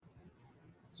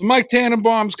So Mike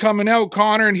Tannenbaum's coming out,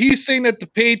 Connor, and he's saying that the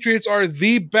Patriots are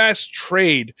the best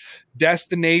trade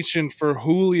destination for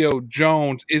Julio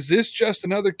Jones. Is this just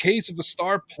another case of a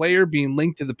star player being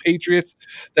linked to the Patriots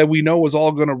that we know was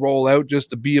all going to roll out just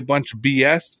to be a bunch of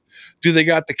BS? Do they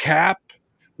got the cap?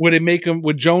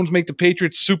 Would Jones make the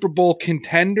Patriots Super Bowl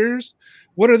contenders?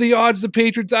 What are the odds the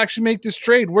Patriots actually make this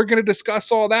trade? We're going to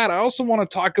discuss all that. I also want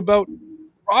to talk about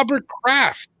Robert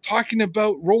Kraft talking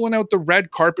about rolling out the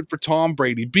red carpet for Tom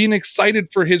Brady, being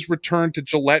excited for his return to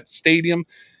Gillette Stadium,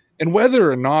 and whether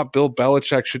or not Bill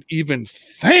Belichick should even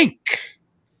think,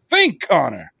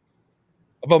 Connor,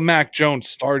 about Mac Jones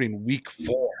starting week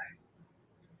 4.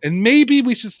 And maybe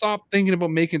we should stop thinking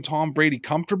about making Tom Brady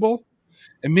comfortable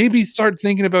and maybe start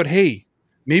thinking about, hey,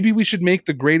 maybe we should make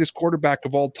the greatest quarterback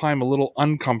of all time a little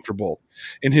uncomfortable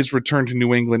in his return to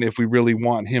New England if we really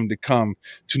want him to come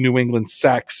to New England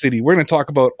Sac City. We're going to talk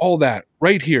about all that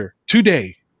right here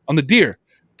today on the Dear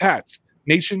Pats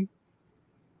Nation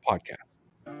podcast.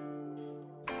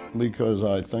 Because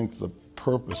I think the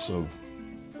purpose of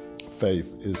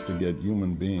faith is to get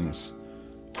human beings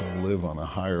to live on a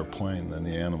higher plane than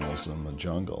the animals in the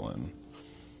jungle, and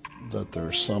that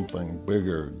there's something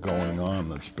bigger going on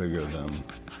that's bigger than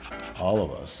all of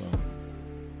us.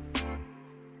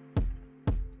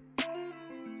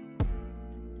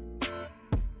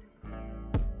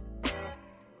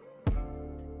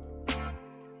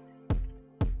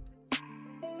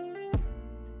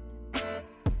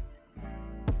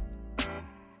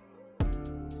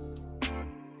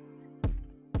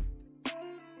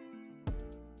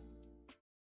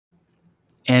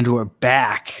 And we're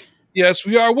back. Yes,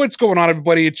 we are. What's going on,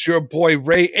 everybody? It's your boy,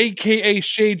 Ray, a.k.a.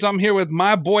 Shades. I'm here with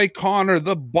my boy, Connor,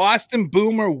 the Boston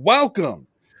Boomer. Welcome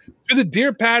to the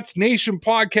Dear Pats Nation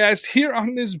podcast here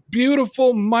on this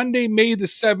beautiful Monday, May the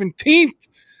 17th.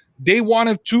 Day 1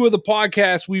 of 2 of the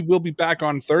podcast. We will be back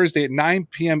on Thursday at 9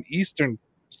 p.m. Eastern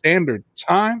Standard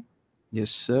Time.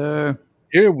 Yes, sir.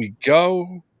 Here we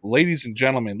go. Ladies and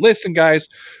gentlemen, listen, guys,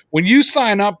 when you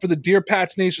sign up for the Dear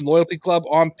Pats Nation Loyalty Club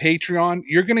on Patreon,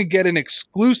 you're going to get an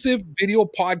exclusive video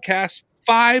podcast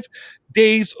 5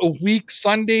 days a week,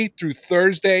 Sunday through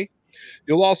Thursday.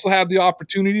 You'll also have the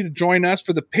opportunity to join us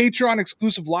for the Patreon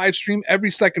exclusive live stream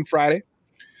every second Friday.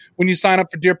 When you sign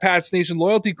up for Dear Pats Nation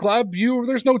Loyalty Club,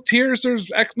 there's no tiers,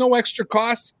 there's no extra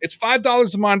costs. It's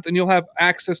 $5 a month, and you'll have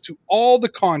access to all the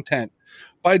content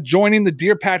by joining the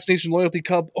Dear Pats Nation Loyalty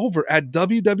Club over at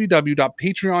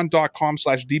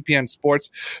www.patreon.com/DPN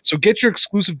Sports. So get your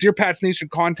exclusive Dear Pats Nation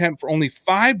content for only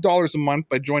 $5 a month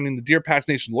by joining the Dear Pats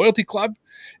Nation Loyalty Club.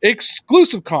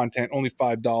 Exclusive content, only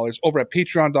 $5 over at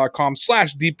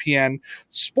patreon.com/DPN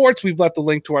Sports. We've left a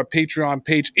link to our Patreon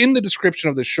page in the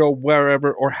description of the show,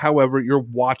 wherever or however you're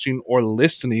watching or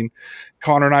listening.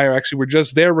 Connor and I we're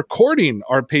just there recording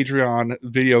our Patreon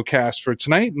video cast for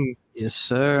tonight. And yes,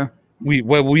 sir.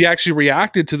 We actually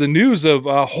reacted to the news of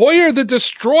Hoyer the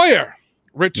Destroyer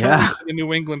returning to the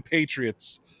New England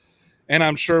Patriots. And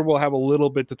I'm sure we'll have a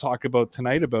little bit to talk about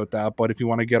tonight about that. But if you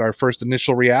want to get our first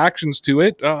initial reactions to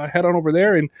it, head on over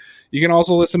there. And you can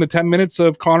also listen to 10 minutes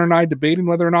of Connor and I debating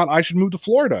whether or not I should move to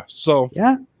Florida. So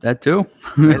yeah, that too.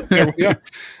 there we are.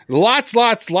 Lots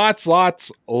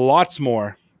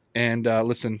more. And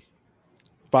listen,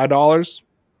 $5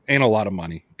 ain't a lot of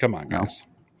money. Come on, guys.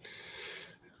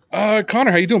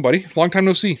 Connor, how you doing, buddy? Long time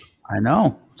no see. I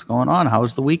know. What's going on? How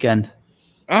was the weekend?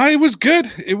 It was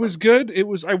good.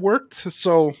 I worked,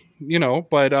 so,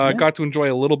 but got to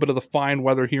enjoy a little bit of the fine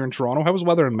weather here in Toronto. How was the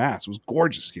weather in Mass? It was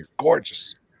gorgeous here.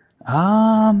 Gorgeous.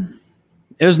 It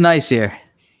was nice here.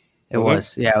 It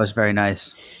was. Yeah, it was very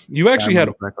nice. You actually had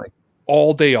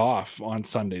all day off on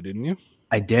Sunday, didn't you?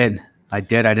 I did. I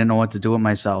didn't know what to do with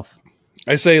myself.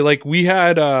 I say, we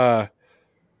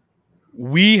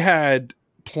had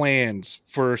plans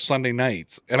for Sunday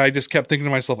nights, and I just kept thinking to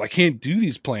myself, I can't do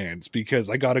these plans because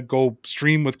I got to go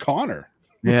stream with Connor.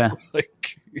 Yeah.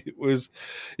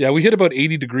 We hit about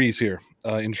 80 degrees here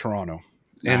in Toronto.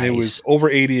 Nice. And it was over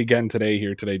 80 again today.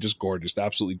 Just gorgeous,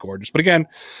 absolutely gorgeous. But again,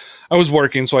 I was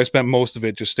working, so I spent most of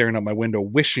it just staring out my window,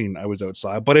 wishing I was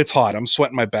outside. But it's hot. I'm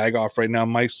sweating my bag off right now.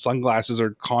 My sunglasses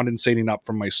are condensating up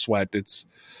from my sweat.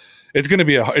 It's gonna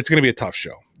be a tough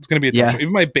show. It's gonna be a tough show.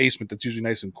 Even my basement, that's usually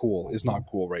nice and cool, is not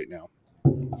cool right now.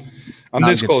 I'm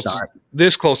this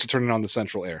close to turning on the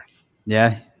central air.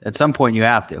 Yeah, at some point you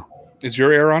have to. Is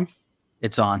your air on?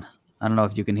 It's on. I don't know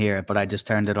if you can hear it, but I just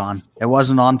turned it on. It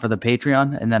wasn't on for the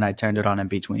Patreon, and then I turned it on in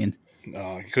between.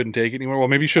 You couldn't take it anymore? Well,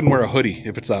 maybe you shouldn't wear a hoodie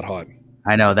if it's that hot.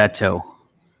 I know, that too.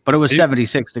 But it was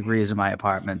 76 degrees in my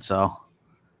apartment, so.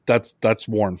 That's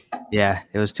warm. Yeah,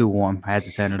 it was too warm. I had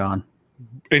to turn it on.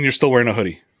 And you're still wearing a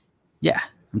hoodie? Yeah.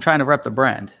 I'm trying to rep the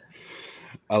brand.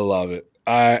 I love it.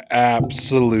 I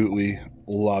absolutely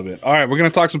love it. All right, we're going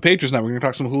to talk some Patriots now. We're going to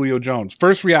talk some Julio Jones.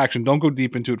 First reaction, don't go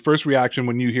deep into it. First reaction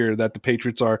when you hear that the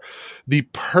Patriots are the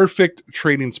perfect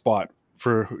trading spot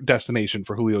for destination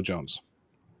for Julio Jones.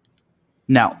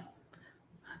 No.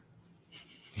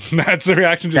 That's the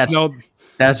reaction.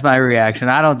 That's my reaction.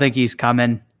 I don't think he's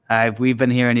coming. We've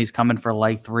been hearing he's coming for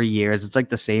like 3 years. It's like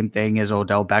the same thing as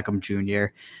Odell Beckham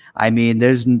Jr. I mean,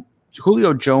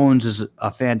 Julio Jones is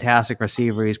a fantastic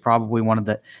receiver. He's probably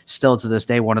still to this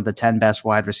day, one of the 10 best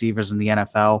wide receivers in the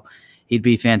NFL. He'd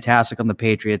be fantastic on the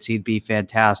Patriots. He'd be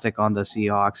fantastic on the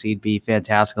Seahawks. He'd be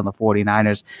fantastic on the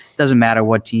 49ers. It doesn't matter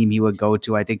what team he would go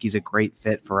to. I think he's a great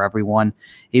fit for everyone.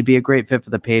 He'd be a great fit for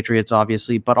the Patriots,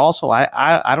 obviously. But also,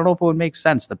 I don't know if it would make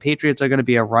sense. The Patriots are going to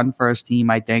be a run-first team,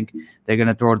 I think. They're going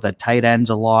to throw to the tight ends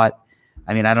a lot.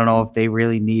 I mean, I don't know if they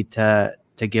really need to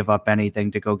give up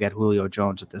anything to go get Julio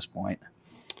Jones at this point.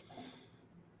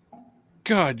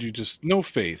 God, you just no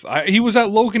faith. He was at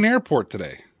Logan Airport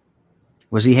today.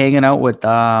 Was he hanging out with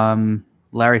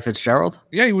Larry Fitzgerald?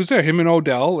 Yeah, he was there. Him and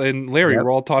Odell and Larry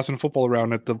were all tossing football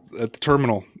around at the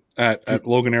terminal at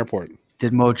Logan Airport.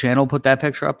 Did Mo Channel put that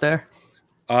picture up there?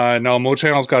 No, Mo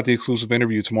Channel's got the exclusive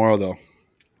interview tomorrow, though.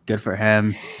 Good for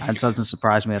him. That doesn't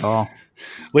surprise me at all.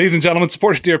 Ladies and gentlemen,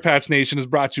 support of Dear Pats Nation is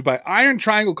brought to you by Iron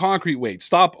Triangle Concrete Weights.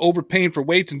 Stop overpaying for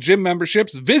weights and gym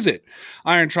memberships. Visit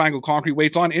Iron Triangle Concrete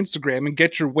Weights on Instagram and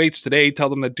get your weights today. Tell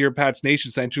them that Dear Pats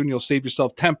Nation sent you and you'll save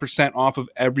yourself 10% off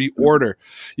of every order.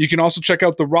 You can also check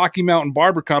out the Rocky Mountain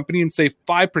Barber Company and save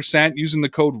 5% using the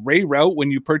code RAYROUTE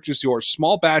when you purchase your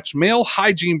small batch male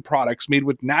hygiene products made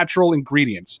with natural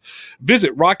ingredients.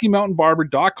 Visit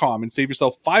RockyMountainBarber.com and save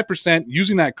yourself 5%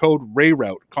 using that code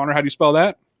RAYROUTE. Connor, how do you spell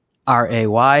that?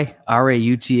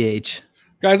 RAYRAUTH.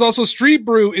 Guys, also Street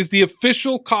Brew is the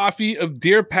official coffee of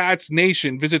Dear Pats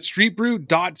Nation. Visit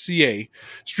streetbrew.ca.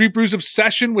 Street Brew's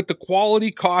obsession with quality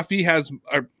coffee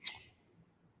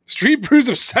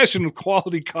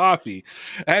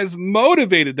has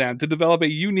motivated them to develop a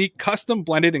unique custom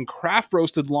blended and craft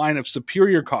roasted line of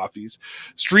superior coffees.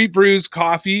 Street Brew's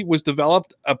coffee was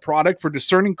developed a product for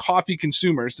discerning coffee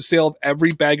consumers. The sale of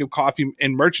every bag of coffee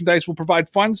and merchandise will provide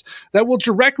funds that will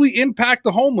directly impact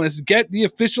the homeless. Get the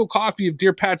official coffee of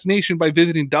Dear Pats Nation by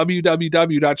visiting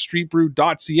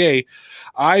www.streetbrew.ca.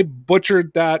 I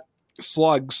butchered that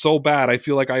slug so bad I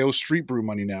feel like I owe Street Brew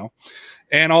money now.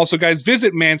 And also, guys,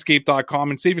 visit manscaped.com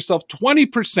and save yourself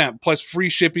 20% plus free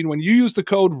shipping when you use the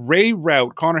code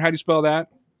RAYROUTE. Connor, how do you spell that?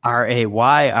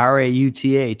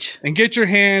 RAYRAUTH. And get your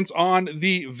hands on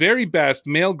the very best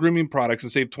male grooming products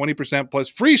and save 20% plus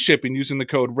free shipping using the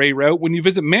code RAYROUTE. When you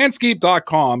visit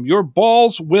manscaped.com, your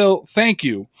balls will thank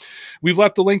you. We've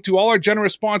left a link to all our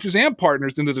generous sponsors and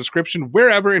partners in the description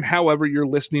wherever and however you're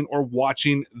listening or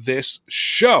watching this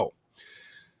show.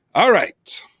 All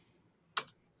right.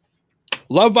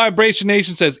 Love Vibration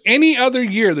Nation says, any other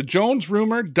year, the Jones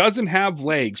rumor doesn't have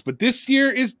legs, but this year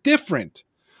is different.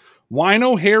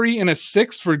 Wino, Harry, and a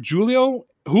sixth for Julio.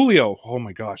 Oh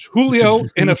my gosh. Julio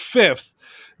in a fifth.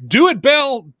 Do it,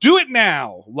 Bill. Do it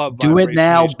now. Love Do Vibration it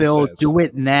now, Nation Bill. says. Do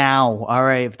it now. All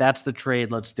right. If that's the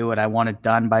trade, let's do it. I want it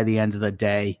done by the end of the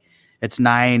day. It's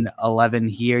 9:11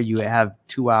 here. You have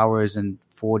 2 hours and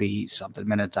 40-something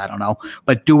minutes. I don't know.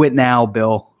 But do it now,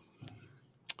 Bill.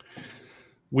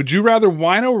 Would you rather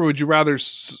Wino or would you rather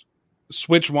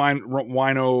switch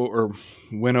Wino or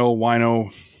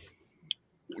Wino?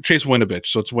 Chase Winovich,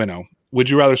 so it's Wino. Would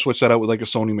you rather switch that out with like a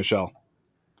Sony Michel?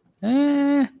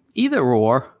 Either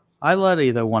or. I let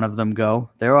either one of them go.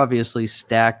 They're obviously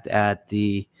stacked at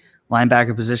the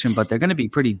linebacker position, but they're going to be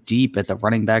pretty deep at the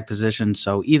running back position.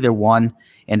 So either one,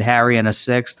 and Harry in a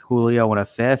sixth, Julio in a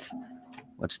fifth.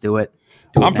 Let's do it.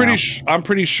 I'm pretty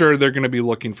sure they're going to be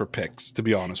looking for picks, to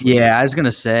be honest with you. Yeah, I was going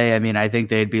to say, I mean, I think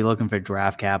they'd be looking for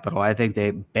draft capital. I think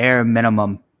they bare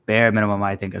minimum,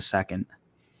 I think a second.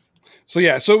 So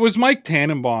it was Mike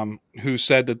Tannenbaum who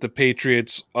said that the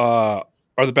Patriots are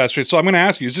the best trade. So I'm going to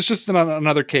ask you, is this just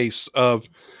another case of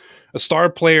a star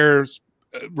player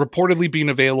reportedly being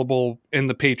available and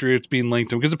the Patriots being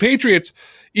linked to him? Because the Patriots,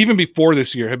 even before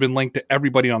this year, have been linked to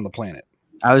everybody on the planet.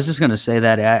 I was just going to say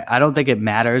that. I don't think it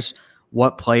matters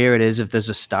what player it is. If there's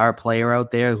a star player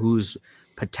out there who's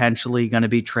potentially going to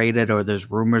be traded or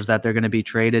there's rumors that they're going to be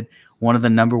traded, one of the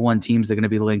number one teams they're going to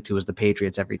be linked to is the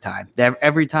Patriots every time.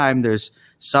 Every time there's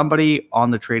somebody on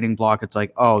the trading block, it's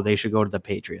like, oh, they should go to the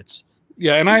Patriots.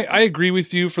 Yeah, and I agree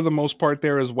with you for the most part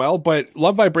there as well, but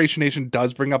Love Vibration Nation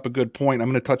does bring up a good point. I'm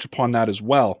going to touch upon that as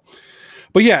well.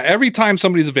 But yeah, every time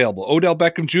somebody's available, Odell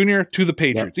Beckham Jr. to the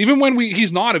Patriots, even when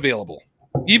he's not available,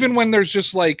 even when there's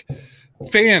just like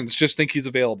fans just think he's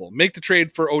available. Make the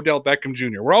trade for Odell Beckham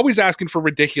Jr. We're always asking for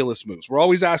ridiculous moves. We're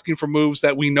always asking for moves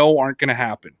that we know aren't going to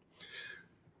happen.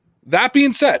 That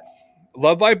being said,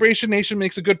 Love Vibration Nation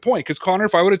makes a good point, because Connor,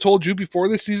 if I would have told you before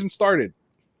this season started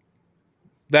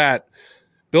that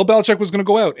Bill Belichick was going to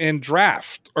go out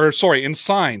and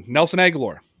sign Nelson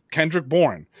Aguilar, Kendrick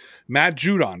Bourne, Matt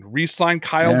Judon, re-sign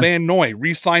Kyle Van Noy,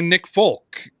 re-sign Nick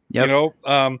Folk,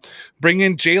 bring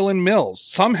in Jalen Mills,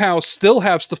 somehow still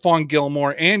have Stephon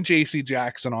Gilmore and J.C.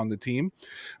 Jackson on the team,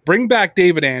 bring back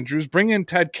David Andrews, bring in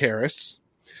Ted Karras,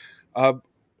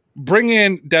 bring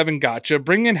in Devin Gotcha,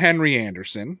 bring in Henry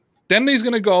Anderson. Then he's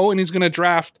going to go and he's going to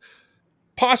draft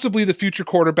possibly the future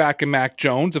quarterback in Mac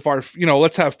Jones.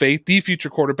 Let's have faith, the future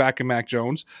quarterback in Mac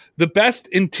Jones, the best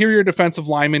interior defensive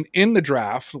lineman in the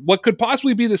draft, what could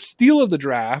possibly be the steal of the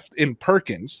draft in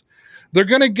Perkins. They're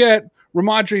going to get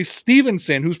Ramondre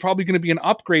Stevenson, who's probably going to be an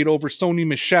upgrade over Sony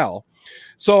Michel.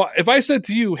 So if I said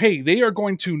to you, hey, they are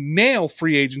going to nail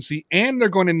free agency and they're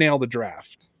going to nail the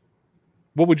draft,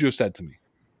 what would you have said to me?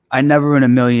 I never in a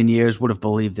million years would have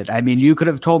believed it. I mean, you could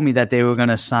have told me that they were going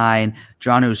to sign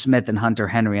Jonnu Smith and Hunter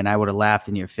Henry, and I would have laughed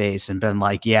in your face and been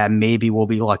like, yeah, maybe we'll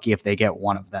be lucky if they get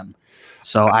one of them.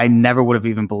 So I never would have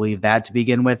even believed that to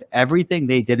begin with. Everything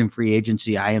they did in free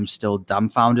agency, I am still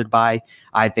dumbfounded by.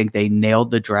 I think they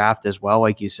nailed the draft as well,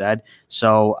 like you said.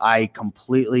 So I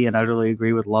completely and utterly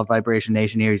agree with Love Vibration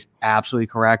Nation here. He's absolutely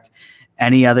correct.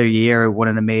 Any other year,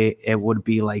 it would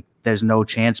be like there's no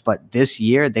chance. But this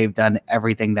year, they've done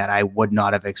everything that I would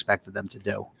not have expected them to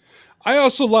do. I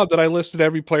also love that I listed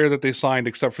every player that they signed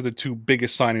except for the two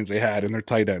biggest signings they had in their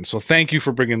tight end. So thank you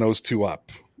for bringing those two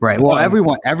up. Right. Well,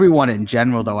 everyone in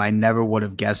general, though, I never would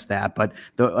have guessed that. But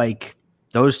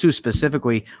those two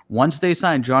specifically, once they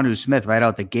signed Jonnu Smith right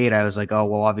out the gate, I was like, oh,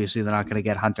 well, obviously they're not going to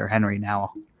get Hunter Henry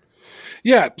now.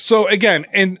 Yeah. So again,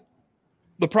 and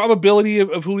the probability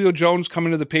of Julio Jones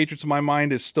coming to the Patriots in my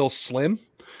mind is still slim.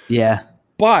 Yeah.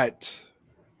 But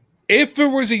if there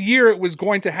was a year it was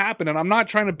going to happen, and I'm not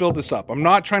trying to build this up, I'm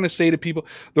not trying to say to people,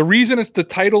 the reason it's the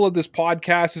title of this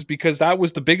podcast is because that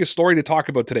was the biggest story to talk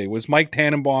about today, was Mike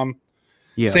Tannenbaum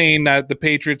saying that the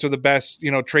Patriots are the best,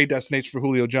 trade destination for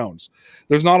Julio Jones.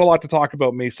 There's not a lot to talk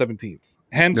about May 17th.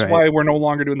 Hence why we're no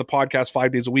longer doing the podcast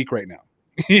 5 days a week right now.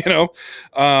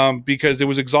 Because it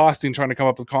was exhausting trying to come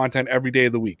up with content every day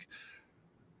of the week.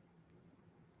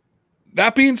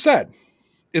 That being said,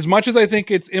 as much as I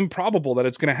think it's improbable that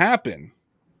it's going to happen,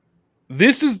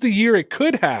 this is the year it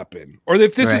could happen. Or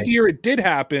if this is the year it did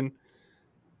happen,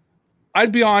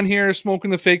 I'd be on here smoking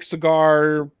the fake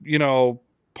cigar,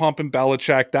 pumping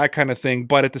Belichick, that kind of thing.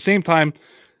 But at the same time,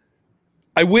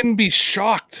 I wouldn't be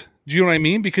shocked. Do you know what I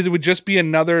mean? Because it would just be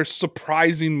another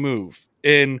surprising move.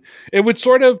 And it would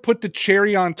sort of put the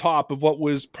cherry on top of what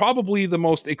was probably the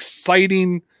most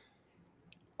exciting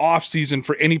offseason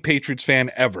for any Patriots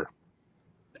fan ever.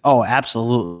 Oh,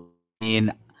 absolutely. I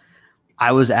mean,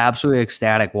 I was absolutely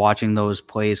ecstatic watching those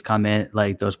plays come in,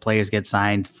 like those players get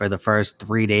signed for the first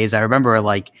 3 days. I remember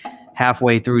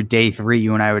halfway through day 3,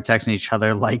 you and I were texting each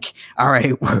other like, all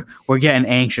right, we're getting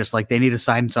anxious. Like they need to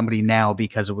sign somebody now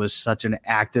because it was such an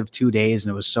active 2 days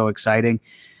and it was so exciting.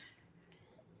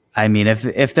 I mean,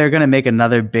 if they're going to make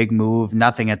another big move,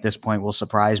 nothing at this point will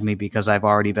surprise me because I've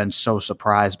already been so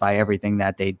surprised by everything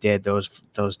that they did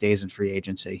those days in free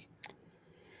agency.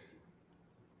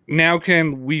 Now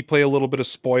can we play a little bit of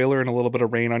spoiler and a little bit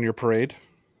of rain on your parade?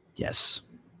 Yes.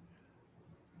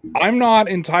 I'm not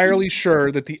entirely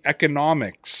sure that the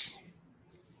economics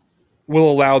will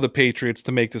allow the Patriots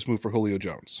to make this move for Julio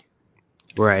Jones.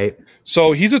 Right.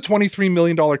 So he's a $23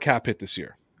 million cap hit this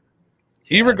year.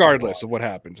 Irregardless of what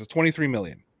happens, it's $23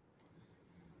 million.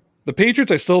 The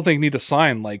Patriots, I still think, need to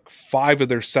sign 5 of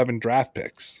their 7 draft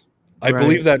picks. I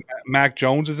believe that Mac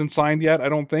Jones isn't signed yet. I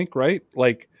don't think, right?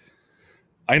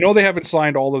 I know they haven't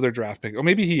signed all of their draft picks, or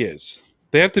maybe he is.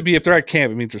 They have to be, if they're at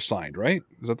camp, it means they're signed, right?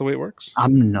 Is that the way it works?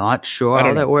 I'm not sure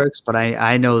how that works, but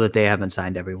I know that they haven't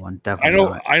signed everyone.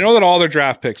 Definitely. I know that all their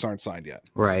draft picks aren't signed yet.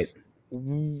 Right.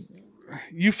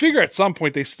 You figure at some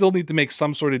point they still need to make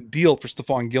some sort of deal for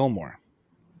Stephon Gilmore.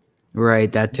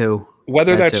 Right, that too.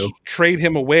 Whether that's trade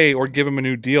him away or give him a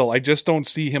new deal, I just don't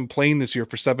see him playing this year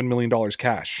for $7 million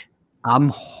cash. I'm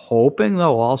hoping,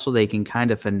 though, also they can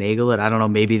kind of finagle it. I don't know,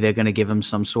 maybe they're going to give him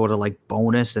some sort of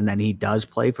bonus and then he does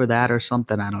play for that or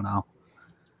something. I don't know.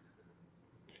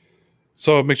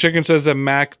 So McChicken says that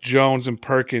Mac Jones and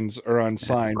Perkins are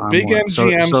unsigned. Big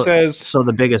MGM says... So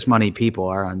the biggest money people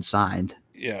are unsigned.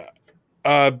 Yeah.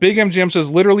 Big MGM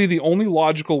says literally the only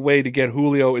logical way to get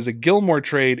Julio is a Gilmore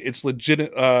trade. It's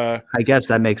legit. I guess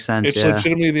that makes sense. It's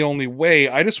legitimately the only way.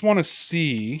 I just want to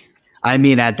see. I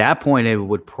mean, at that point, it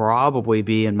would probably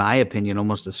be, in my opinion,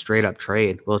 almost a straight up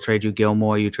trade. We'll trade you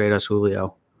Gilmore, you trade us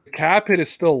Julio. Cap hit is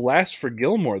still less for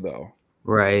Gilmore, though.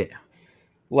 Right.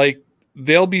 Like,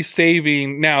 they'll be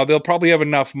saving now. They'll probably have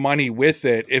enough money with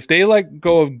it if they let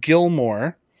go of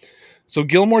Gilmore. So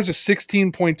Gilmore's a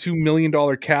 $16.2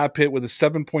 million cap hit with a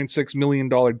 $7.6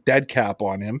 million dead cap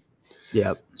on him.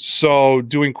 Yep. So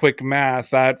doing quick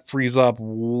math, that frees up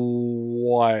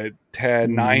what,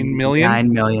 9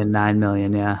 million? 9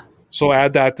 million, yeah. So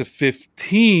add that to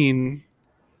 15.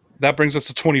 That brings us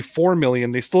to 24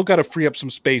 million. They still got to free up some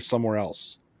space somewhere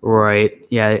else. Right.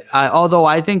 Yeah. Although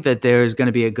I think that there's going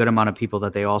to be a good amount of people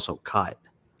that they also cut.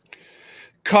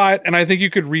 And I think you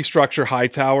could restructure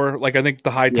Hightower. Like, I think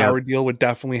the Hightower deal would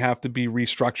definitely have to be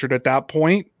restructured at that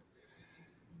point.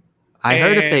 I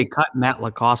heard if they cut Matt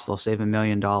Lacoste, they'll save $1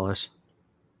 million.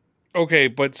 Okay,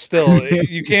 but still,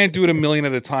 you can't do it $1 million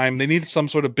at a time. They need some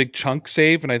sort of big chunk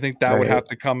save, and I think that would have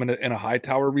to come in a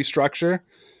Hightower restructure,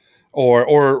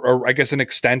 or I guess an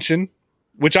extension,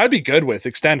 which I'd be good with.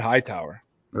 Extend Hightower.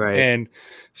 Right. And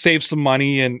save some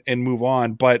money and move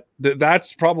on. But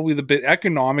that's probably the bit.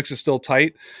 Economics is still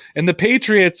tight. And the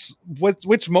Patriots,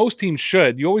 which most teams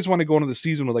should, you always want to go into the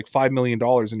season with like $5 million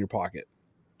in your pocket.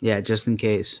 Yeah, just in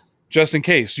case. Just in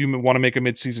case. You want to make a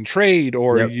mid-season trade,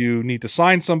 or you need to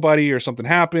sign somebody, or something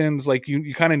happens. Like,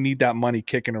 you kind of need that money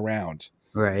kicking around.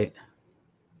 Right.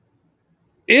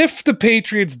 If the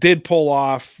Patriots did pull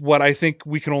off what I think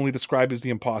we can only describe as the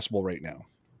impossible right now,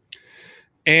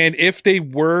 and if they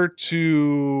were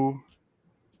to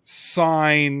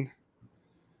sign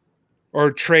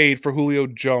or trade for Julio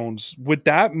Jones, would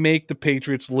that make the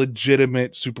Patriots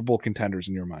legitimate Super Bowl contenders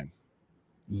in your mind?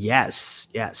 Yes,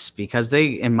 because they,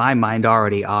 in my mind,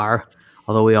 already are,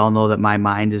 although we all know that my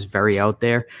mind is very out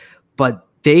there. But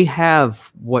they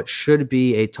have what should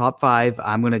be a top 5.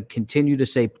 I'm going to continue to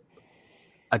say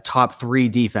a top 3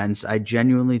 defense. I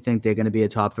genuinely think they're going to be a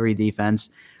top 3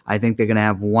 defense. I think they're going to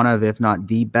have one of, if not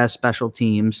the best special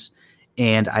teams.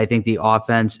 And I think the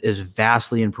offense is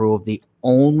vastly improved. The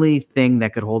only thing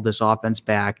that could hold this offense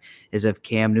back is if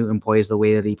Cam Newton plays the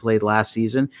way that he played last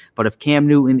season. But if Cam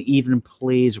Newton even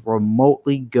plays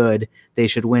remotely good, they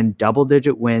should win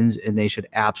double-digit wins, and they should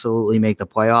absolutely make the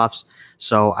playoffs.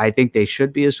 So I think they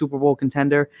should be a Super Bowl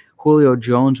contender. Julio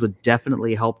Jones would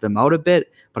definitely help them out a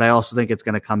bit, but I also think it's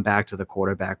going to come back to the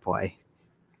quarterback play.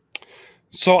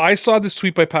 So I saw this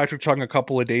tweet by Patrick Chung a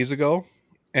couple of days ago,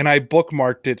 and I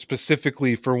bookmarked it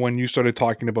specifically for when you started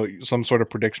talking about some sort of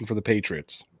prediction for the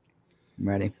Patriots. I'm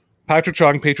ready. Patrick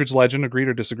Chung, Patriots legend, agreed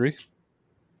or disagree?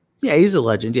 Yeah, he's a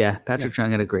legend. Yeah, Patrick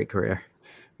Chung had a great career.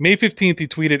 May 15th, he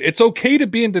tweeted, "It's okay to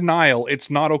be in denial. It's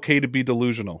not okay to be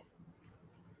delusional."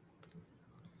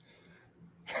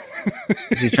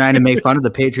 Is he trying to make fun of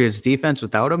the Patriots defense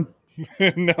without him?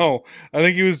 No, I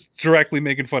think he was directly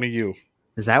making fun of you.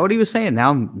 Is that what he was saying?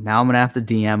 Now I'm going to have to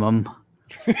DM him.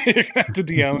 You're going to have to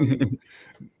DM him.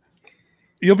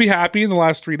 You'll be happy in the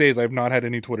last 3 days. I've not had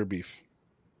any Twitter beef.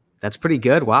 That's pretty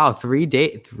good. Wow. 3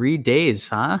 days,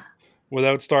 huh?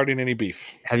 Without starting any beef.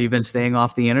 Have you been staying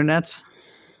off the internets?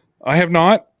 I have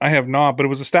not, but it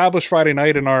was established Friday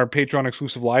night in our Patreon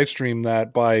exclusive live stream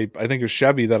that by, I think it was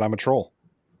Chevy, that I'm a troll.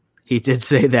 He did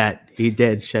say that. He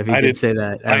did. Chevy did say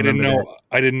that. I didn't know. That.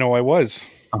 I didn't know I was.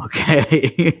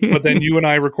 Okay. But then you and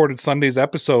I recorded Sunday's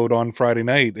episode on Friday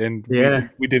night, and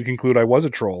we did conclude I was a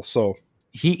troll. So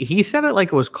he said it like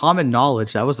it was common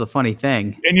knowledge. That was the funny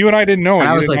thing. And you and I didn't know it. And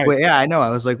I was like, wait, yeah, I know. I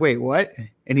was like, wait, what?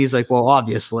 And he's like, well,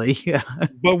 obviously.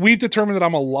 But we've determined that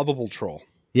I'm a lovable troll.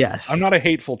 Yes. I'm not a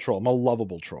hateful troll. I'm a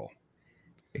lovable troll.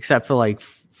 Except for like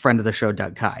friend of the show,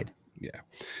 Doug Kyde. Yeah.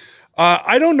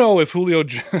 I don't know if Julio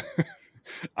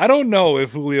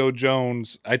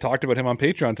Jones, I talked about him on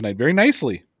Patreon tonight very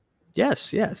nicely. Yes.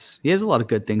 He has a lot of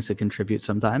good things to contribute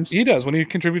sometimes. He does. When he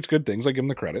contributes good things, I give him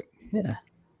the credit. Yeah.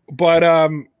 But,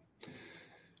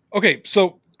 okay,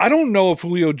 so I don't know if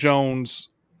Julio Jones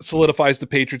solidifies the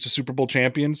Patriots as Super Bowl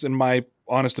champions, in my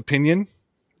honest opinion,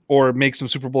 or makes them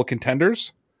Super Bowl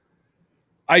contenders.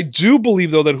 I do believe,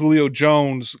 though, that Julio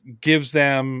Jones gives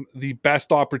them the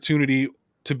best opportunity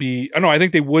to be, I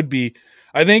think they would be.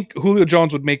 I think Julio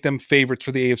Jones would make them favorites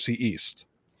for the AFC East.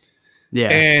 Yeah.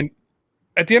 And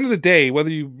at the end of the day,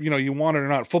 whether you want it or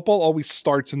not, football always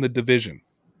starts in the division.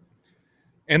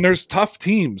 And there's tough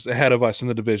teams ahead of us in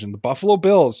the division. The Buffalo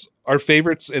Bills are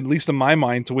favorites, at least in my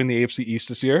mind, to win the AFC East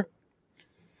this year.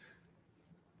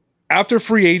 After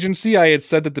free agency, I had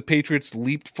said that the Patriots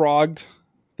leapfrogged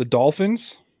the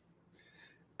Dolphins.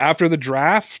 After the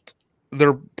draft,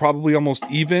 they're probably almost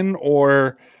even,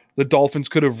 or the Dolphins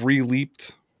could have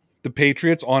re-leaped the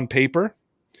Patriots on paper.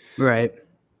 Right.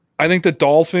 I think the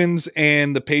Dolphins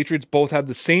and the Patriots both have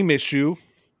the same issue,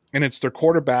 and it's their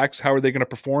quarterbacks. How are they going to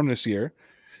perform this year?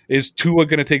 Is Tua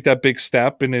going to take that big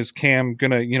step, and is Cam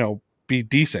going to, be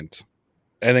decent?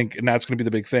 I think, and that's going to be the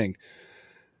big thing.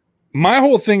 My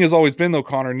whole thing has always been, though,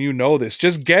 Connor, and you know this,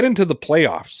 just get into the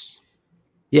playoffs.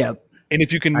 Yep. And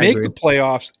if you can make the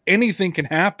playoffs, anything can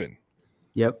happen.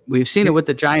 Yep. We've seen it with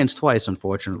the Giants twice,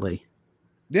 unfortunately.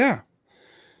 Yeah.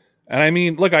 And I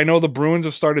mean, look, I know the Bruins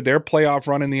have started their playoff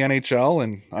run in the NHL,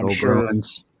 and I'm sure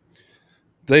Bruins.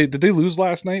 Did they lose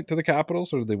last night to the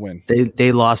Capitals, or did they win?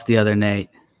 They lost the other night.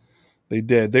 They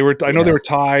did. I know they were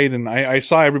tied, and I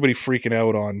saw everybody freaking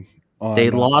out on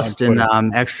they lost in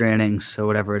extra innings or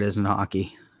whatever it is in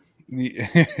hockey.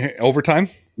 Overtime?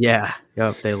 Yeah.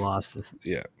 Yep. They lost.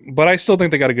 Yeah. But I still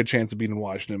think they got a good chance of beating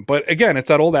Washington. But again, it's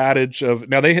that old adage of,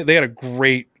 now they had a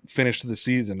great finish to the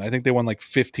season. I think they won like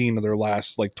 15 of their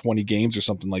last like 20 games or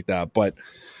something like that. But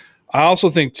I also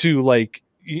think too, like,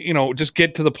 just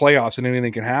get to the playoffs and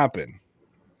anything can happen.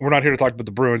 We're not here to talk about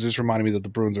the Bruins. It just reminded me that the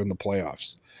Bruins are in the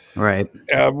playoffs. Right.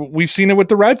 We've seen it with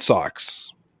the Red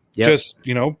Sox. Yep. Just,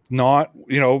 not,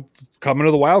 come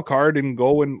into the wild card and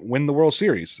go and win the World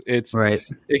Series. It's right.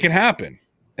 It can happen.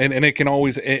 And it can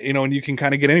always, and you can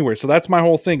kind of get anywhere. So that's my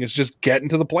whole thing, is just get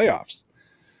into the playoffs.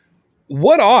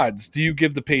 What odds do you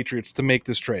give the Patriots to make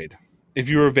this trade? If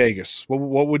you were Vegas,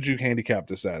 what would you handicap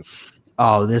this as?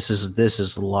 Oh, this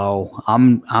is low.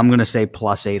 I'm going to say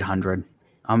plus 800.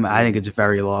 I think it's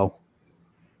very low.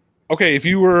 Okay, if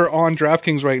you were on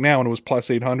DraftKings right now and it was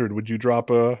plus 800, would you drop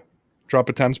a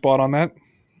 10 spot on that?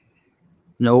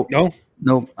 Nope. No?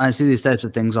 Nope. I see these types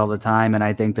of things all the time, and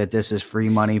I think that this is free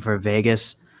money for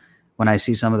Vegas. When I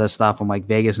see some of this stuff, I'm like,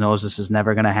 Vegas knows this is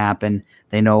never going to happen.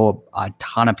 They know a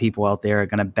ton of people out there are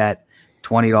going to bet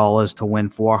 $20 to win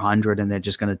 $400, and they're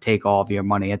just going to take all of your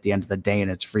money at the end of the day,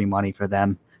 and it's free money for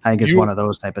them. I think it's one of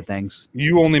those type of things.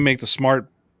 You only make the smart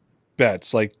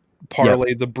bets, like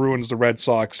parlay the Bruins, the Red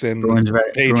Sox, and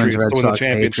Patriots, Red Sox, the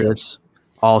Patriots,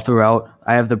 all throughout.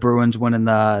 I have the Bruins winning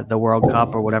the World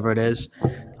Cup or whatever it is.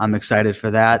 I'm excited for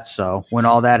that. So when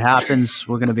all that happens,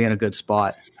 we're going to be in a good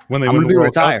spot. When I'm going to be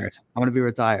retired. I'm going to be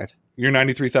retired. You're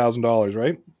 $93,000,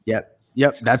 right?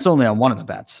 Yep. That's only on one of the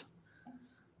bets.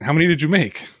 How many did you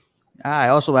make? I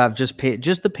also have just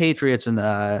the Patriots and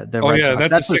the Red Sox.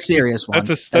 That's a serious one. That's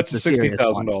a $60,000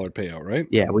 payout, right?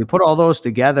 Yeah, we put all those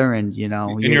together, and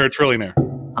and you're a trillionaire.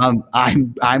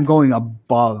 I'm going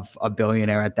above a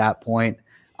billionaire at that point.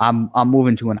 I'm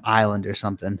moving to an island or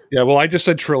something. Yeah, well, I just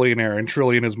said trillionaire, and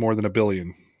trillion is more than a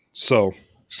billion. So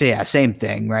yeah, same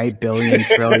thing, right? Billion,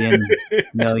 trillion,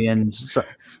 millions. So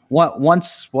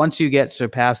once you get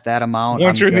surpast that amount,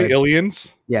 once you're in the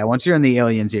aliens. Yeah, once you're in the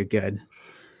aliens, you're good.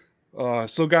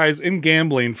 So guys, in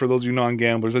gambling, for those of you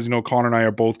non-gamblers, as you know, Connor and I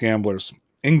are both gamblers.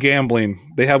 In gambling,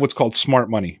 they have what's called smart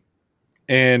money.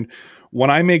 And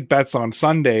when I make bets on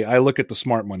Sunday, I look at the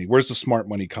smart money. Where's the smart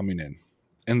money coming in?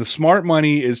 And the smart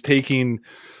money is taking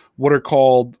what are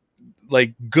called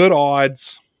like good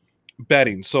odds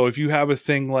betting. So if you have a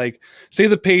thing like, say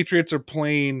the Patriots are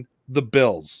playing the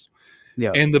Bills,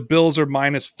 and the Bills are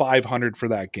minus 500 for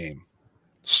that game.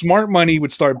 Smart money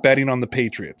would start betting on the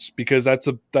Patriots, because that's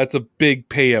a big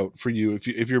payout for you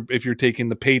if you're taking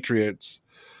the Patriots,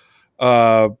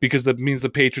 because that means the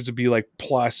Patriots would be like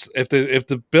plus, if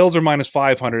the Bills are minus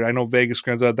 500, I know Vegas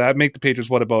grants that make the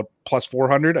Patriots about plus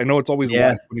 400. I know it's always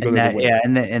less when you go the other way. Yeah,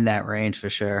 in that range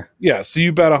for sure. Yeah, so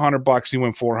you bet $100, you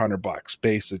win $400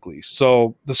 basically.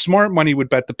 So the smart money would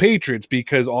bet the Patriots,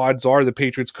 because odds are the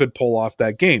Patriots could pull off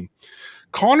that game.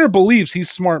 Connor believes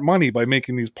he's smart money by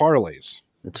making these parlays.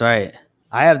 That's right.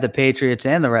 I have the Patriots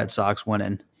and the Red Sox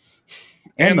winning.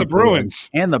 And the Bruins.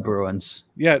 And the Bruins.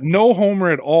 Yeah, no homer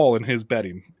at all in his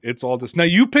betting. It's all this. Now,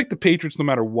 you pick the Patriots no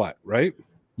matter what, right?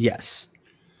 Yes.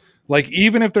 Like,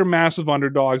 even if they're massive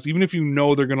underdogs, even if you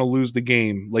know they're going to lose the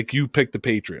game, like, you pick the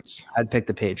Patriots. I'd pick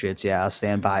the Patriots, yeah. I'll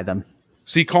stand by them.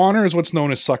 See, Connor is what's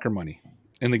known as sucker money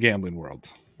in the gambling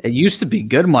world. It used to be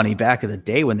good money back in the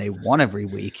day when they won every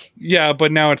week. Yeah,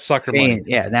 but now it's sucker money.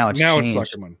 Yeah, now it's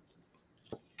sucker money.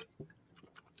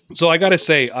 So I got to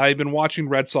say, I've been watching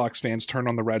Red Sox fans turn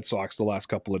on the Red Sox the last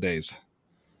couple of days.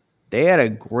 They had a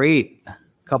great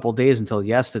couple of days until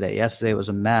yesterday. Yesterday was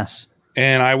a mess.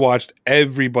 And I watched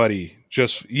everybody,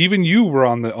 even you were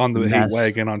on the hate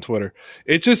wagon on Twitter.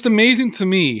 It's just amazing to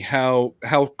me how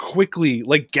quickly,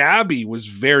 like Gabby was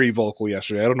very vocal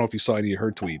yesterday. I don't know if you saw any of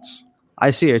her tweets.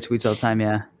 I see her tweets all the time,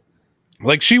 yeah.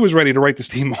 Like, she was ready to write this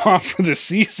team off for the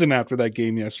season after that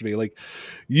game yesterday. Like,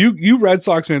 you Red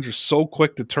Sox fans are so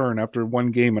quick to turn after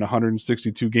one game in a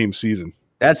 162-game season.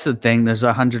 That's the thing. There's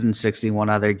 161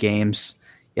 other games.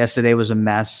 Yesterday was a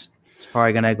mess. It's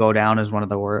probably going to go down as one of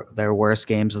their worst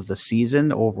games of the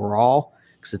season overall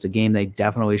because it's a game they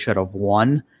definitely should have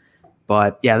won.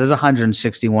 But, yeah, there's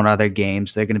 161 other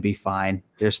games. They're going to be fine.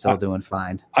 They're still doing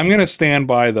fine. I'm going to stand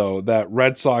by, though, that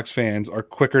Red Sox fans are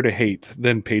quicker to hate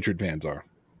than Patriot fans are.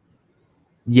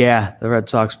 Yeah, the Red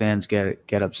Sox fans get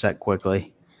upset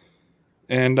quickly.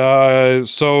 And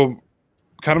so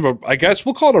kind of I guess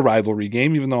we'll call it a rivalry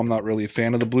game, even though I'm not really a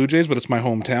fan of the Blue Jays, but it's my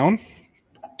hometown.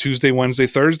 Tuesday, Wednesday,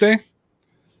 Thursday.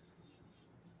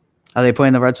 Are they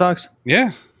playing the Red Sox?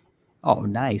 Yeah. Oh,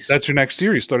 nice. That's your next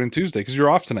series starting Tuesday because you're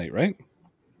off tonight, right?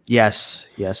 Yes,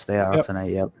 they are off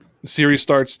tonight, yep. The series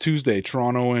starts Tuesday,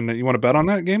 Toronto, and you want to bet on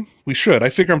that game? We should. I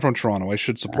figure I'm from Toronto. I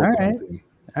should support the team.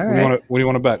 All right. What do you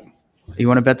want to bet? You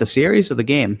want to bet the series or the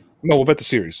game? No, we'll bet the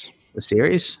series. The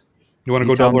series? You want to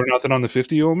go double or nothing on the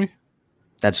 50 you owe me?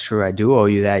 That's true. I do owe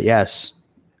you that, yes.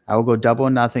 I will go double or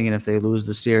nothing, and if they lose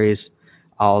the series,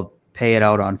 I'll pay it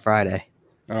out on Friday.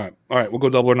 All right. We'll go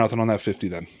double or nothing on that 50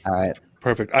 then. All right.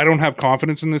 Perfect. I don't have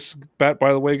confidence in this bet,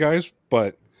 by the way, guys,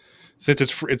 but since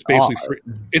it's basically free.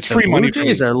 It's free money for me. The Blue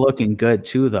Jays are looking good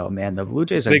too, though, man. The Blue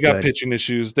Jays are good. They got pitching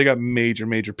issues. They got major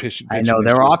pitching I know.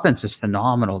 Their offense is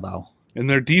phenomenal, though. And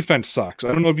their defense sucks. I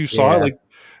don't know if you saw it. Like,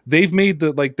 they've made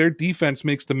their defense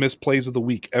makes the missed plays of the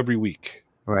week every week.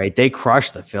 Right. They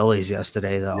crushed the Phillies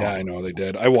yesterday, though. Yeah, I know they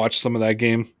did. I watched some of that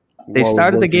game. They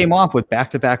started the game off with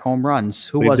back-to-back home runs.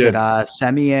 Who was it?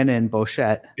 Semien and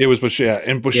Bichette. It was Bichette.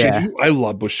 And Bichette, I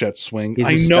love Bichette's swing.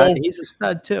 He's a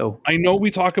stud, too. I know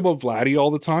we talk about Vladdy all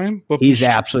the time, but he's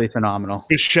absolutely phenomenal.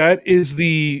 Bichette is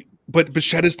the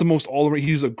most all-around.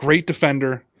 He's a great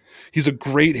defender. He's a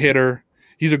great hitter.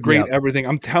 He's a great everything.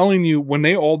 I'm telling you, when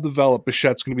they all develop,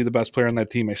 Bichette's going to be the best player on that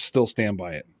team. I still stand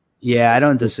by it. Yeah, I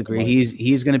don't disagree.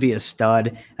 He's going to be a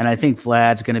stud, and I think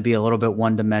Vlad's going to be a little bit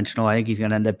one-dimensional. I think he's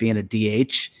going to end up being a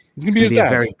DH. He's going to be a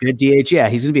very good DH. Yeah,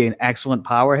 he's going to be an excellent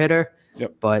power hitter.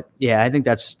 Yep. But, yeah, I think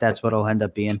that's what he'll end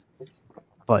up being.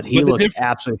 But he looks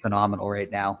absolutely phenomenal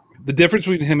right now. The difference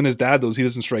between him and his dad, though, is he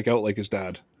doesn't strike out like his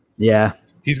dad. Yeah.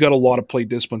 He's got a lot of plate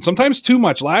discipline. Sometimes too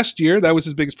much. Last year, that was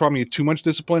his biggest problem. He had too much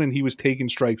discipline, and he was taking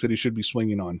strikes that he should be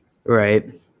swinging on. Right.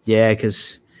 Yeah,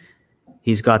 because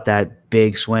he's got that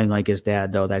big swing like his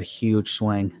dad, though, that huge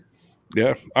swing.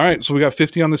 Yeah. All right, so we got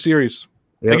 50 on the series.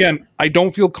 Yep. Again, I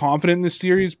don't feel confident in this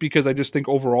series because I just think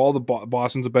overall the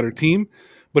Boston's a better team,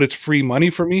 but it's free money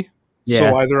for me. Yeah.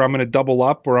 So either I'm going to double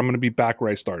up or I'm going to be back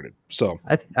where I started. So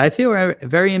I feel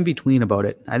very in between about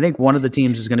it. I think one of the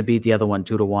teams is going to beat the other one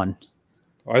 2-1.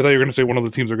 I thought you were going to say one of the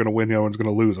teams are going to win, the other one's going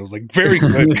to lose. I was like, very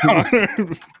good,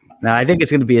 Connor. No, I think it's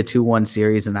going to be a 2-1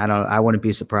 series, and I wouldn't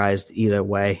be surprised either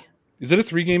way. Is it a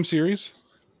 3-game series?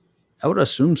 I would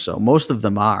assume so. Most of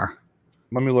them are.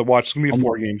 Let me watch. It's going to be a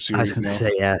 4-game series. I was going to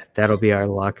say, yeah, that'll be our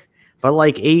luck. But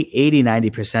like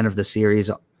 80-90% of the series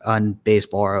on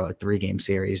baseball are a 3-game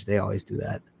series. They always do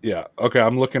that. Yeah. Okay,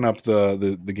 I'm looking up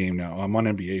the game now. I'm on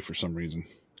NBA for some reason.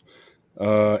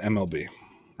 MLB.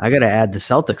 I got to add the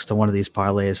Celtics to one of these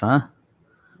parlays, huh?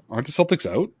 Aren't the Celtics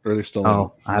out? Or are they still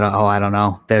in? I don't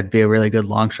know. That'd be a really good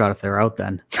long shot if they're out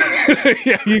then.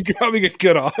 Yeah, you probably get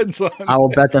good odds on I will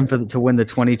bet them to win the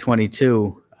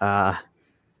 2022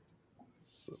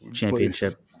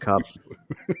 Championship Cup.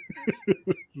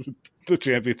 The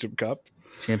Championship Cup?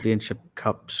 Championship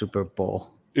Cup Super Bowl.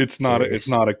 It's not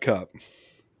a cup.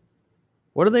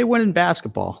 What do they win in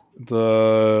basketball?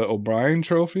 The O'Brien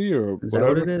Trophy or is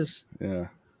whatever? That what it is? Yeah.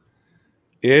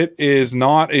 It is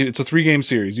not. It's a 3-game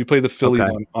series. You play the Phillies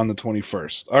on the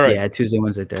 21st. All right. Yeah, Tuesday,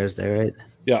 Wednesday, Thursday, right?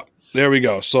 Yeah. There we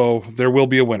go. So there will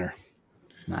be a winner.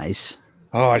 Nice.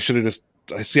 Oh, I should have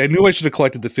I knew I should have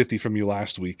collected the 50 from you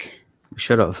last week.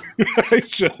 Should have. I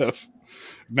should have.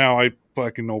 Now I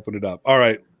fucking open it up. All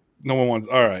right. No one wants.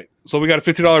 All right. So we got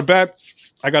a $50 bet.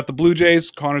 I got the Blue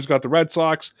Jays. Connor's got the Red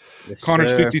Sox. Yes,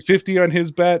 Connor's 50-50 on his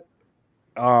bet.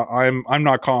 I'm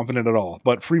not confident at all,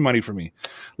 but free money for me.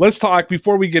 Let's talk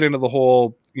before we get into the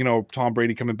whole, Tom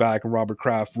Brady coming back and Robert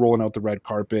Kraft rolling out the red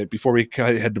carpet. Before we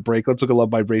head to break, let's look at Love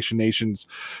Vibration Nation's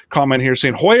comment here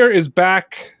saying Hoyer is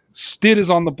back. Stid is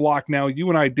on the block now. You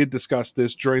and I did discuss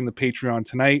this during the Patreon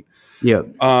tonight. Yeah.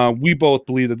 We both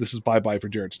believe that this is bye-bye for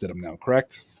Jarrett Stidham now,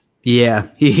 correct? Yeah.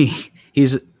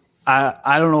 He's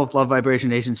I don't know if Love Vibration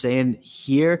Nation's saying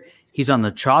here he's on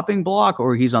the chopping block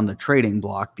or he's on the trading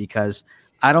block, because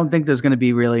I don't think there's going to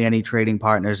be really any trading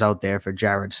partners out there for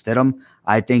Jarrett Stidham.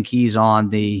 I think he's on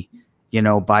the,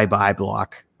 bye-bye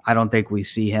block. I don't think we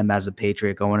see him as a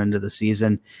Patriot going into the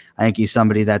season. I think he's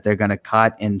somebody that they're going to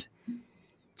cut and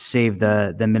save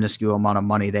the minuscule amount of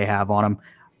money they have on him.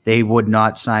 They would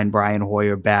not sign Brian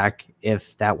Hoyer back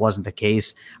if that wasn't the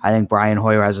case. I think Brian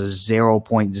Hoyer has a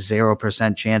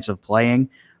 0.0% chance of playing,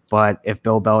 but if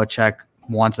Bill Belichick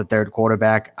wants a third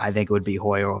quarterback, I think it would be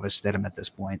Hoyer over Stidham at this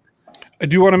point. I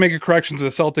do want to make a correction. The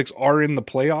Celtics are in the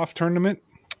playoff tournament.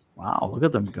 Wow, look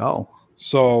at them go.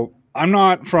 So I'm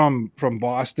not from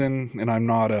Boston, and I'm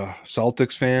not a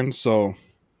Celtics fan, so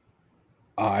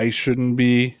I shouldn't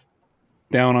be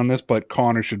down on this, but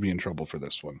Connor should be in trouble for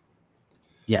this one.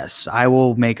 Yes, I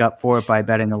will make up for it by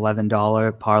betting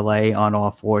 $11 parlay on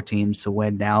all 4 teams to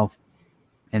win now,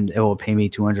 and it will pay me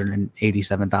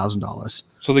 $287,000.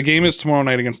 So the game is tomorrow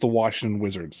night against the Washington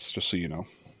Wizards, just so you know.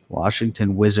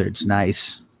 Washington Wizards,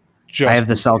 nice. I have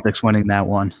the Celtics winning that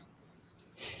one.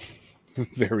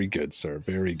 Very good, sir.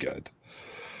 Very good.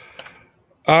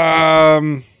 Yeah,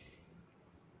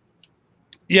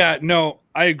 no,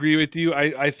 I agree with you.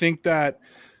 I think that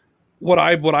what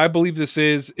I believe this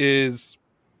is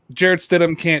Jarrett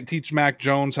Stidham can't teach Mac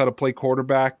Jones how to play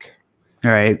quarterback.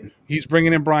 All right. He's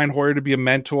bringing in Brian Hoyer to be a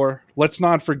mentor. Let's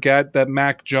not forget that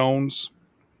Mac Jones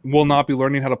will not be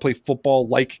learning how to play football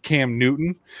like Cam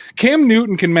Newton. Cam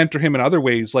Newton can mentor him in other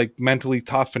ways, like mentally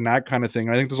tough and that kind of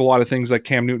thing. I think there's a lot of things that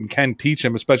Cam Newton can teach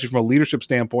him, especially from a leadership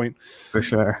standpoint. For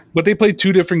sure. But they played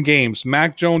 2 different games.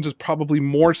 Mac Jones is probably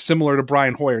more similar to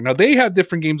Brian Hoyer. Now, they have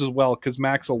different games as well because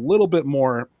Mac's a little bit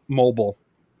more mobile.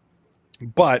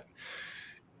 But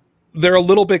they're a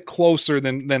little bit closer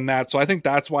than that. So I think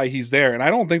that's why he's there. And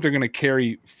I don't think they're going to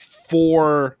carry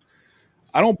 4...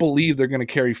 I don't believe they're going to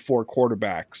carry 4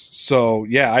 quarterbacks. So,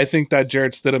 yeah, I think that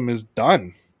Jarrett Stidham is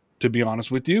done, to be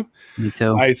honest with you. Me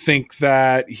too. I think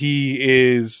that he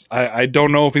is – I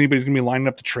don't know if anybody's going to be lining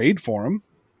up to trade for him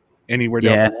anywhere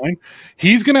down the line.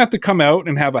 He's going to have to come out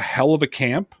and have a hell of a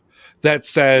camp that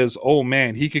says, oh,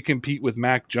 man, he could compete with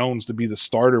Mac Jones to be the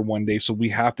starter one day, so we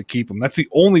have to keep him. That's the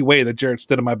only way that Jarrett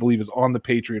Stidham, I believe, is on the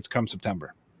Patriots come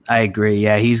September. I agree.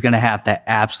 Yeah, he's going to have to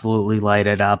absolutely light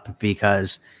it up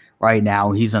because – right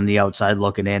now, he's on the outside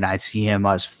looking in. I see him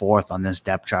as 4th on this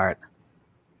depth chart.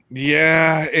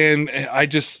 Yeah, and I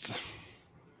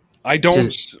don't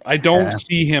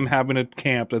see him having a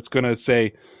camp that's going to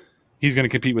say he's going to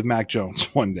compete with Mac Jones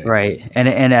one day. Right, and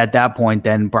at that point,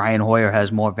 then Brian Hoyer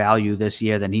has more value this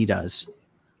year than he does.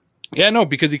 Yeah, no,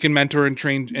 because he can mentor and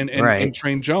train and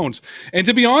train Jones. And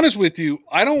to be honest with you,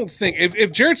 I don't think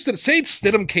if Jarrett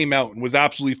Stidham came out and was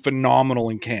absolutely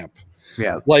phenomenal in camp,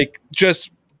 like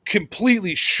just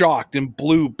completely shocked and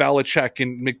blew Belichick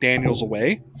and McDaniels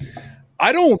away,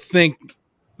 I don't think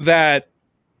that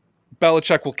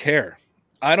Belichick will care.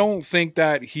 I don't think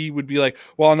that he would be like,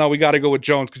 well, no, we got to go with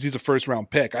Jones because he's a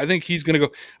first-round pick. I think he's going to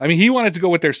go – I mean, he wanted to go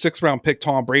with their 6th-round pick,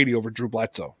 Tom Brady, over Drew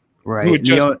Bledsoe. Right.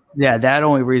 That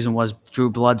only reason was Drew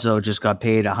Bledsoe just got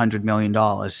paid $100 million.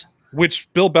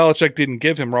 Which Bill Belichick didn't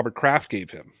give him. Robert Kraft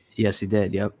gave him. Yes, he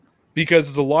did. Yep.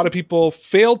 Because a lot of people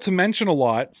failed to mention a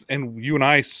lot, and you and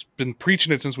I have been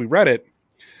preaching it since we read it,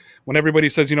 when everybody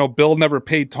says, Bill never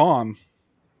paid Tom,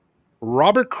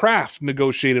 Robert Kraft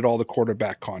negotiated all the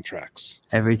quarterback contracts.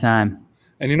 Every time.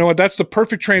 And you know what? That's the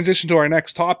perfect transition to our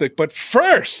next topic. But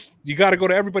first, you got to go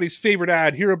to everybody's favorite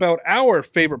ad, hear about our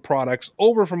favorite products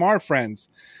over from our friends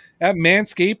at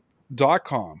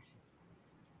manscaped.com.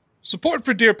 Support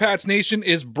for Dear Pats Nation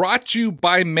is brought to you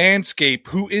by Manscaped,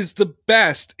 who is the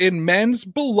best in men's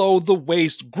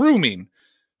below-the-waist grooming.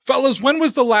 Fellas, when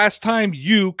was the last time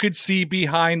you could see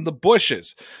behind the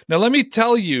bushes? Now, let me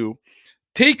tell you,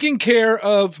 taking care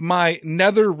of my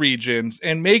nether regions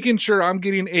and making sure I'm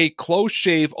getting a close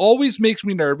shave always makes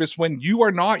me nervous when you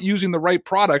are not using the right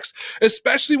products,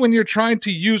 especially when you're trying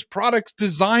to use products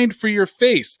designed for your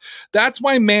face. That's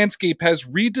why Manscaped has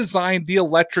redesigned the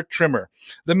electric trimmer.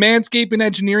 The Manscaped and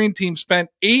engineering team spent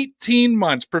 18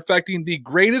 months perfecting the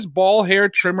greatest ball hair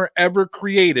trimmer ever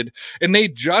created, and they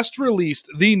just released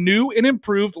the new and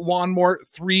improved Lawnmower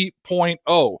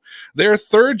 3.0. Their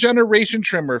 3rd generation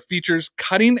trimmer features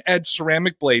cutting-edge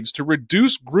ceramic blades to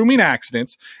reduce grooming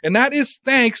accidents, and that is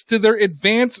thanks to their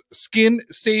advanced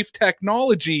skin-safe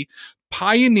technology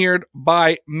pioneered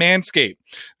by Manscaped.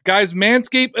 Guys,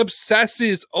 Manscaped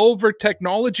obsesses over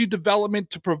technology development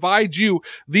to provide you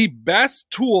the best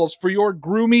tools for your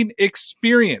grooming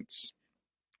experience.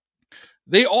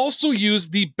 They also use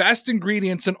the best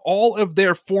ingredients in all of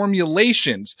their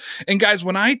formulations. And guys,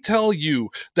 when I tell you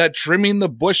that trimming the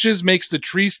bushes makes the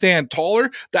tree stand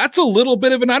taller, that's a little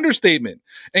bit of an understatement.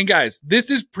 And guys, this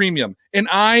is premium, and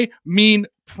I mean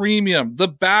premium. The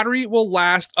battery will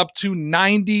last up to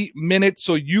 90 minutes,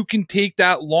 so you can take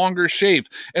that longer shave.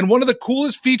 And one of the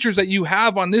coolest features that you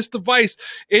have on this device,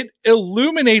 it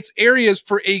illuminates areas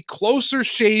for a closer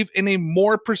shave and a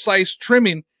more precise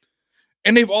trimming.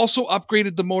 And they've also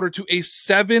upgraded the motor to a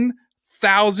 7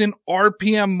 1,000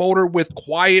 RPM motor with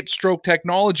quiet stroke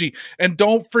technology. And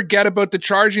don't forget about the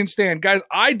charging stand. Guys,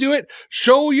 I do it.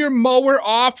 Show your mower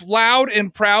off loud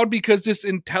and proud because this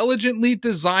intelligently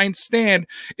designed stand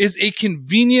is a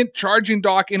convenient charging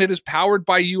dock and it is powered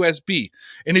by USB.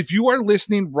 And if you are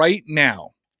listening right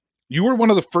now, you are one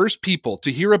of the first people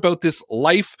to hear about this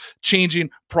life-changing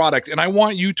product, and I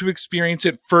want you to experience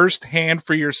it firsthand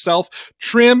for yourself.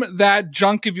 Trim that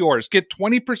junk of yours. Get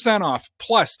 20% off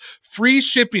plus free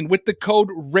shipping with the code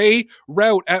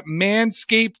RAYROUTE at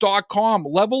manscaped.com.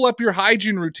 Level up your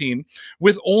hygiene routine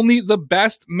with only the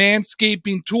best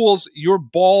manscaping tools. Your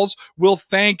balls will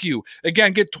thank you.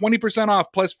 Again, get 20%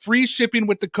 off plus free shipping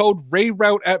with the code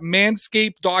RAYROUTE at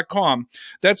manscaped.com.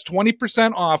 That's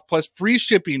 20% off plus free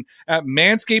shipping at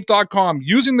manscaped.com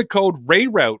using the code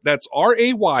RAYROUTE. That's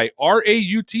RAYRAUTH.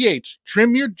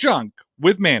 Trim your junk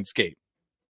with Manscaped.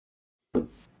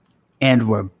 And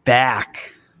we're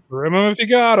back. Trim them if you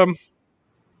got them.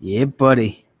 Yeah,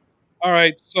 buddy. All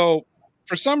right. So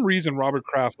for some reason, Robert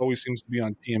Kraft always seems to be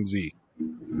on TMZ.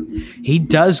 He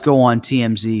does go on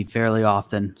TMZ fairly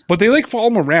often. But they like follow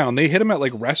him around. They hit him at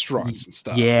like restaurants and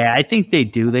stuff. Yeah, I think they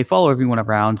do. They follow everyone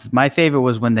around. My favorite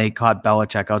was when they caught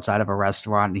Belichick outside of a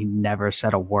restaurant and he never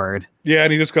said a word. Yeah,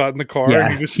 and he just got in the car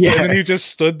and he just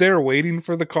stood there waiting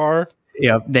for the car.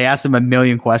 Yeah, they asked him a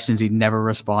million questions. He never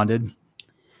responded.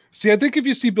 See, I think if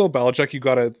you see Bill Belichick, you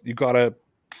gotta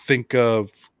think of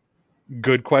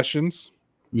good questions.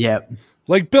 Yep.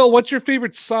 Like, Bill, what's your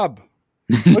favorite sub?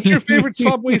 What's your favorite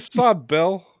Subway sub,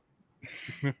 Bill?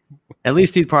 At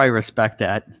least he'd probably respect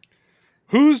that.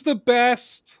 Who's the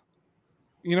best,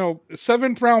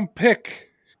 7th round pick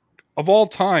of all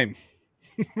time?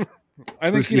 I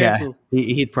think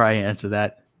he'd probably answer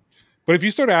that. But if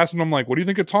you start asking him, like, what do you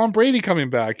think of Tom Brady coming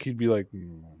back? He'd be like,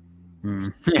 Yeah,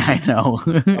 I know.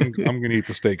 I'm going to eat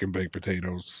the steak and baked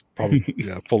potatoes. Probably,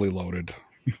 fully loaded.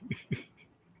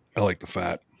 I like the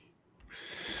fat.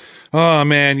 Oh,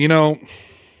 man,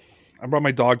 I brought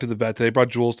my dog to the vet today. I brought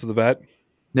Jules to the vet.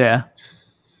 Yeah.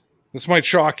 This might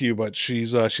shock you, but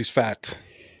she's fat.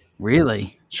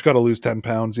 Really? She's got to lose 10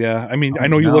 pounds, yeah. I mean, I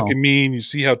know you look at me and you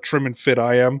see how trim and fit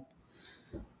I am,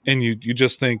 and you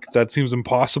just think that seems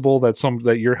impossible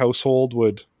that your household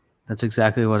would. That's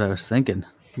exactly what I was thinking.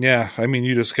 Yeah, I mean,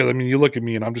 you look at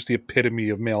me and I'm just the epitome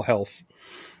of male health.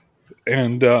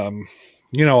 And,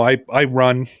 I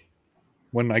run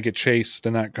when I get chased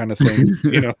and that kind of thing,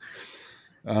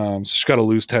 So she's got to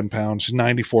lose 10 pounds. She's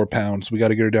 94 pounds. We got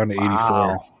to get her down to 84.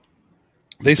 Wow.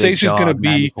 They say she's going to be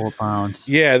 94 pounds.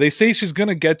 Yeah, they say she's going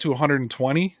to get to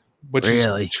 120, but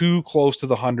really? She's too close to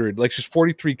the 100. Like, she's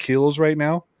 43 kilos right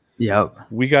now. Yep.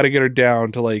 We got to get her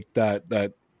down to like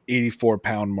that 84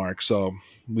 pound mark. So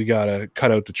we got to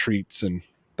cut out the treats and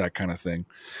that kind of thing.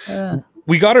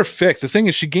 We got her fixed. The thing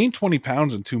is, she gained 20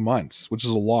 pounds in 2 months, which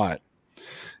is a lot.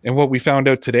 And what we found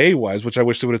out today was, which I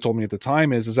wish they would have told me at the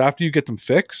time, is after you get them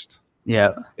fixed,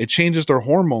 it changes their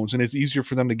hormones and it's easier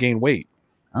for them to gain weight.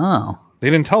 Oh.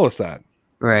 They didn't tell us that.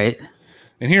 Right.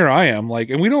 And here I am, like,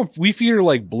 and we feed her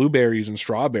like blueberries and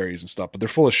strawberries and stuff, but they're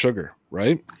full of sugar,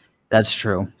 right? That's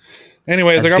true.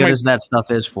 Anyways, as good as that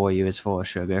stuff is for you, it's full of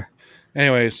sugar.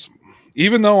 Anyways,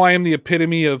 even though I am the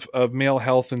epitome of male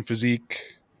health and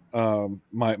physique,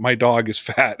 my dog is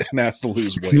fat and has to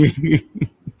lose weight.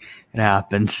 It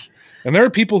happens. And there are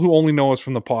people who only know us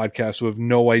from the podcast who have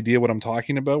no idea what I'm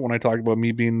talking about when I talk about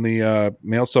me being the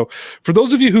male. So for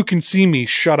those of you who can see me,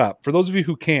 shut up. For those of you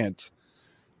who can't,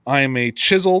 I am a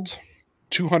chiseled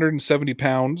 270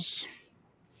 pounds.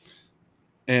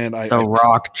 And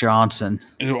Rock Johnson.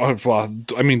 I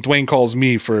mean, Dwayne calls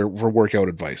me for workout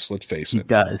advice. Let's face it. He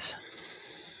does.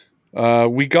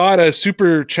 We got a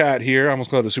super chat here. I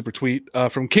almost got a super tweet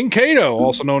from King Cato,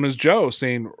 also known as Joe,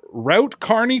 saying Route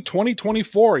Carney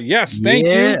 2024. Yes, thank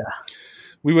you.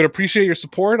 We would appreciate your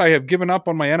support. I have given up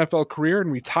on my NFL career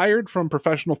and retired from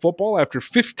professional football after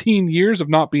 15 years of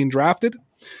not being drafted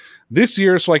this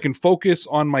year, so I can focus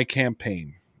on my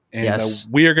campaign. And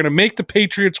we are going to make the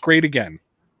Patriots great again.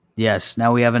 Yes.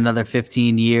 Now we have another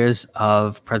 15 years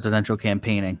of presidential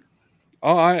campaigning.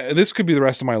 This could be the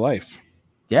rest of my life.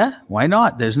 Yeah, why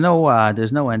not? There's no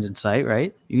end in sight,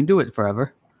 right? You can do it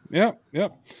forever. Yeah.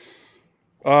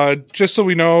 Just so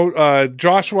we know,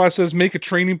 Joshua says make a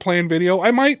training plan video.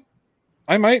 I might.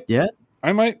 Yeah.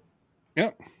 I might.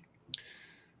 Yeah.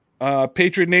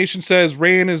 Patriot Nation says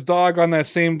Ray and his dog on that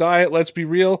same diet. Let's be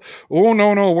real. Oh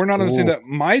no, we're not on the same diet.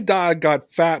 My dog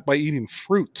got fat by eating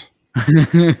fruit.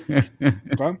 Okay?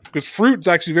 Because fruit is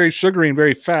actually very sugary and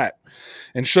very fat.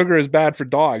 And sugar is bad for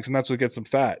dogs, and that's what gets them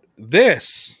fat.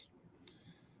 This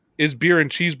is beer and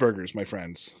cheeseburgers, my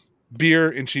friends. beer,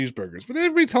 and cheeseburgers. But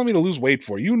everybody telling me to lose weight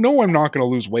for it. You know I'm not going to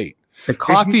lose weight. The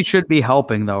coffee should be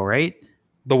helping, though, right?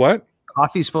 The what?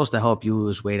 Coffee's supposed to help you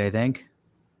lose weight, I think.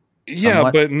 Yeah,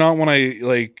 Somewhat. but not when I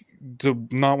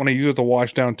use it to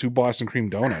wash down 2 Boston cream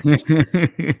donuts.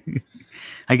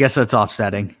 I guess that's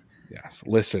offsetting. Yes.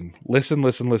 Listen.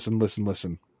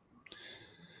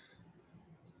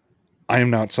 I am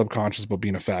not subconscious about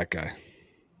being a fat guy.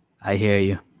 I hear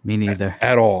you. Me neither.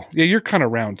 At all. Yeah, you're kind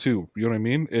of round too. You know what I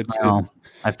mean?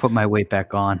 I've put my weight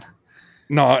back on.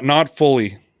 No, not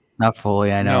fully. Not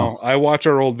fully, I know. No, I watch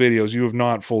our old videos. You have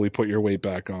not fully put your weight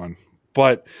back on.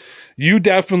 But you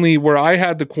definitely, where I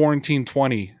had the quarantine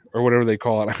 20 or whatever they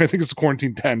call it. I think it's the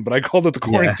quarantine 10, but I called it the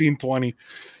quarantine 20.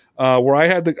 Where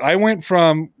I went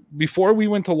from, before we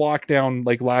went to lockdown,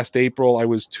 like last April, I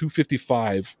was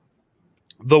 255.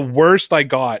 The worst I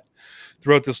got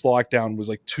throughout this lockdown was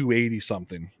like 280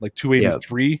 something, like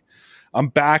 283. Yep. I'm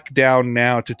back down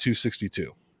now to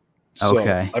 262. So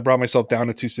I brought myself down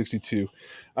to 262.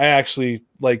 I actually,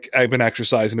 I've been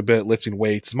exercising a bit, lifting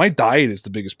weights. My diet is the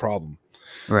biggest problem.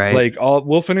 Right.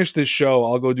 We'll finish this show.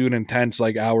 I'll go do an intense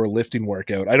hour lifting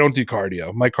workout. I don't do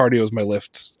cardio. My cardio is my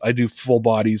lift. I do full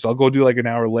bodies. I'll go do an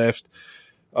hour lift.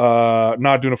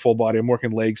 Not doing a full body. I'm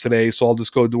working legs today, so I'll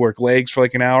just go to work legs for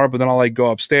an hour, but then I'll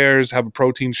go upstairs, have a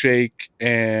protein shake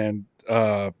and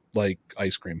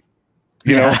ice cream.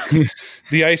 You know,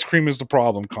 the ice cream is the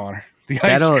problem, Connor.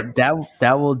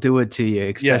 That will do it to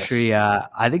you, especially yes.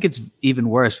 I think it's even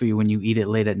worse for you when you eat it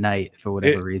late at night for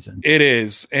whatever reason. It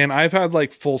is. And I've had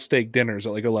full steak dinners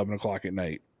at 11 o'clock at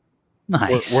night.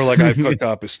 Nice. Where I've cooked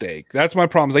up a steak. That's my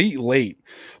problem. I eat late.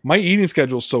 My eating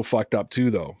schedule is so fucked up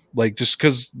too, though. Just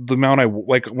because the amount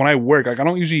when I work, I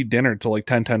don't usually eat dinner till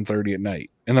 10:30 at night,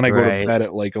 and then I go to bed at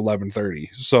 11:30.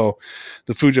 So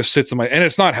the food just sits in and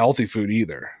it's not healthy food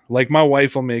either. My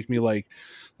wife will make me like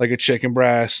a chicken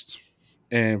breast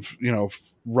and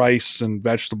rice and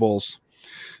vegetables.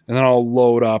 And then I'll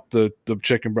load up the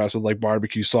chicken breast with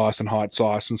barbecue sauce and hot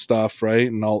sauce and stuff, right?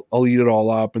 And I'll eat it all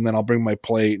up, and then I'll bring my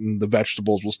plate, and the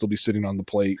vegetables will still be sitting on the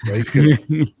plate, right?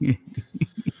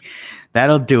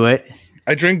 That'll do it.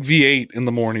 I drink V8 in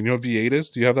the morning. You know what V8 is?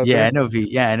 Do you have that? Yeah, there? I know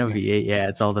V8. Yeah,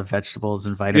 it's all the vegetables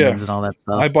and vitamins and all that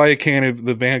stuff. I buy a can of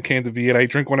V8. I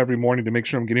drink one every morning to make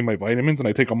sure I'm getting my vitamins, and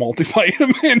I take a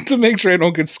multivitamin to make sure I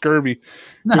don't get scurvy.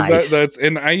 Nice.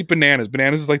 And I eat bananas.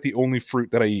 Bananas is the only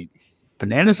fruit that I eat.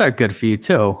 Bananas are good for you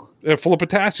too. They're full of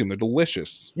potassium. They're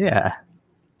delicious. Yeah.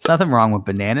 There's nothing wrong with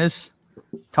bananas.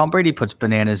 Tom Brady puts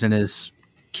bananas in his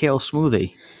kale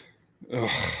smoothie. Ugh,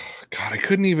 God, I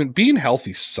couldn't even. Being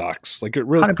healthy sucks. It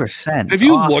really 100%. Have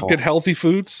you looked at healthy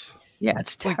foods? Yeah,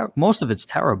 it's most of it's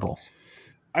terrible.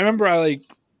 I remember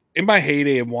in my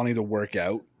heyday of wanting to work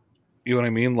out, you know what I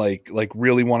mean?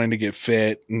 Really wanting to get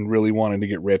fit and really wanting to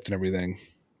get ripped and everything.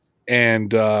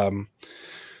 And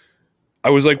I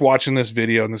was watching this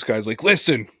video, and this guy's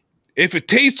listen, if it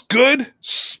tastes good,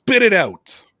 spit it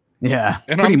out. Yeah,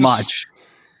 and pretty much.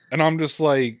 And I'm just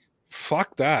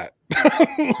fuck that.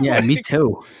 Yeah, me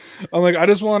too. I'm I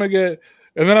just want to get,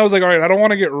 and then I was all right, I don't want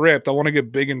to get ripped. I want to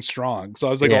get big and strong. So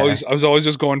I was always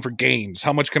just going for gains.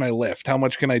 How much can I lift? How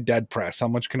much can I dead press? How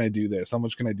much can I do this? How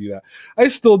much can I do that? I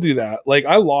still do that.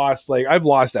 I've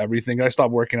lost everything. I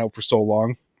stopped working out for so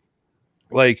long.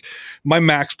 My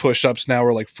max push-ups now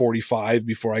are 45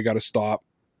 before I got to stop,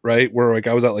 right? Where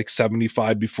I was at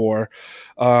 75 before.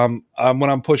 When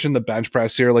I'm pushing the bench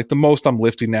press here, the most I'm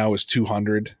lifting now is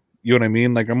 200. You know what I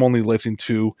mean? I'm only lifting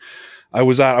 2. I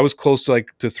was close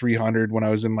to 300 when I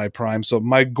was in my prime. So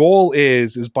my goal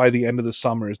is by the end of the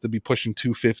summer is to be pushing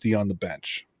 250 on the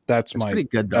bench. That's pretty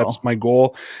good, though. That's my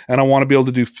goal, and I want to be able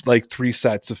to do 3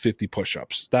 sets of 50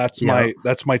 push-ups. That's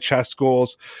my chest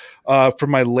goals. For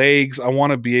my legs, I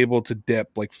want to be able to dip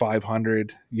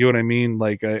 500. You know what I mean?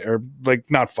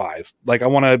 Not 5. I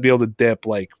want to be able to dip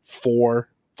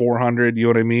 400. You know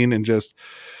what I mean? And just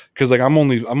because I'm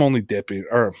only dipping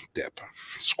or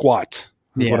squat.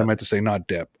 Is what I meant to say, not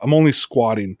dip. I'm only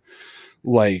squatting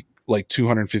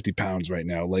 250 pounds right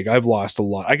now. I've lost a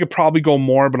lot. I could probably go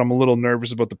more, but I'm a little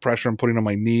nervous about the pressure I'm putting on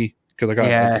my knee because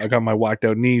I got my whacked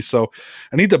out knee. So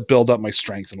I need to build up my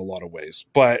strength in a lot of ways.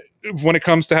 But when it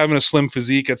comes to having a slim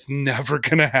physique, it's never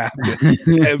gonna happen.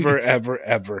 ever, ever,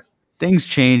 ever. Things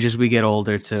change as we get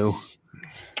older too.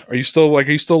 Are you still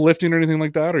lifting or anything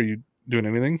like that? Or are you doing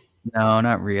anything? No,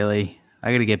 not really.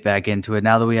 I got to get back into it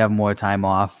now that we have more time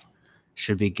off.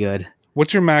 Should be good.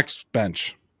 What's your max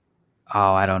bench?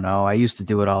 Oh, I don't know. I used to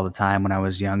do it all the time when I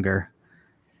was younger.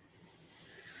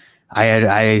 I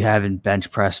haven't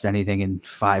bench pressed anything in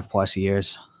 5+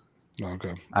 years.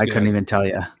 Okay. I couldn't even tell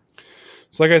you.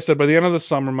 So like I said, by the end of the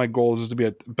summer, my goal is just to be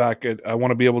I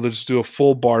want to be able to just do a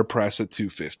full bar press at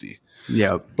 250.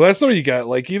 Yep. But that's not what you got.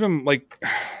 Like, even like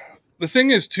the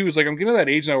thing is too, is like I'm getting to that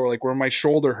age now where my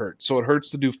shoulder hurts. So it hurts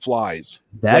to do flies.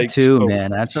 That like, too, so,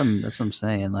 man. That's what I'm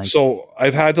saying. Like, so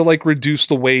I've had to like reduce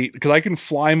the weight because I can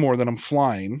fly more than I'm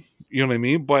flying. You know what I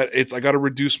mean? But I got to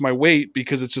reduce my weight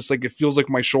because it's just like, it feels like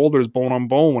my shoulder is bone on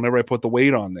bone whenever I put the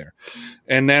weight on there.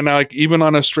 And then like, even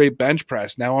on a straight bench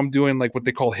press, now I'm doing like what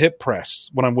they call hip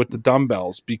press when I'm with the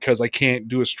dumbbells, because I can't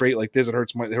do a straight like this. It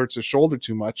hurts the shoulder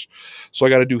too much. So I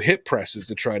got to do hip presses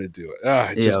to try to do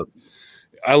it.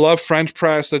 I love French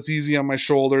press. That's easy on my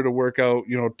shoulder to work out,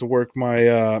 to work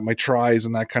my, my tris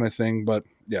and that kind of thing. But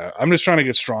yeah, I'm just trying to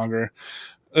get stronger.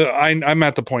 I'm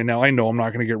at the point now. I know I'm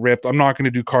not going to get ripped. I'm not going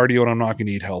to do cardio, and I'm not going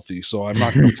to eat healthy. So I'm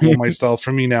not going to fool myself.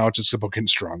 For me now, it's just about getting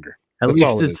stronger. That's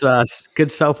least it's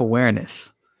good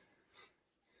self-awareness.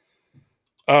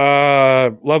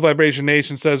 Love Vibration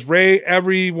Nation says, Ray,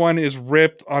 everyone is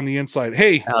ripped on the inside.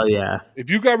 Hey, hell yeah. If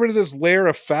you got rid of this layer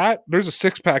of fat, there's a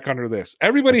six-pack under this.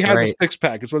 Everybody has a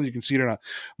six-pack. It's whether you can see it or not.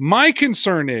 My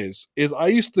concern is I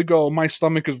used to go, my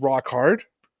stomach is rock hard.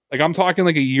 Like, I'm talking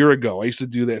like a year ago, I used to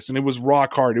do this, and it was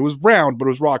rock hard. It was round, but it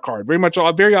was rock hard. Very much,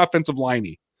 very offensive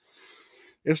liney.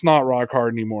 It's not rock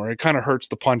hard anymore. It kind of hurts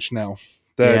the punch now.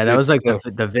 That was like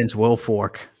the Vince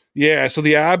Wilfork. Yeah, so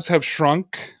the abs have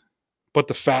shrunk, but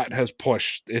the fat has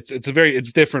pushed. It's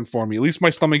different for me. At least my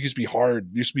stomach used to be hard.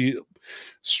 Used to be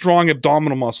strong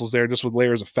abdominal muscles there, just with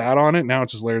layers of fat on it. Now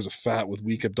it's just layers of fat with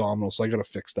weak abdominals. So I got to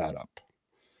fix that up.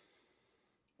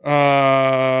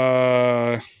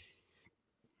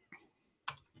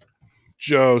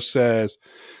 Joe says,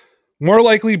 more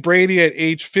likely Brady at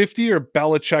age 50 or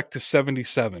Belichick to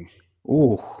 77?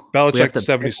 Ooh, Belichick to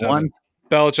 77.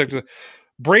 Belichick to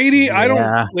Brady.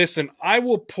 Yeah. I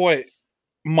will put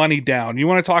money down. You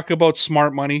want to talk about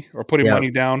smart money or putting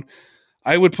money down?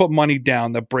 I would put money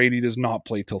down that Brady does not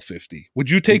play till 50. Would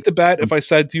you take the bet if I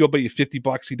said to you, I'll bet you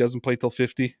 $50 he doesn't play till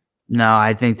 50? No,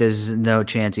 I think there's no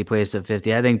chance he plays to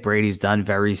 50. I think Brady's done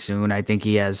very soon. I think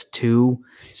he has 2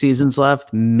 seasons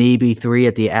left, maybe 3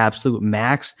 at the absolute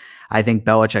max. I think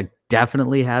Belichick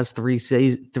definitely has 3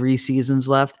 seasons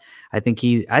left. I think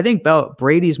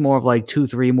Brady's more of like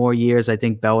 2-3 more years. I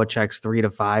think Belichick's 3 to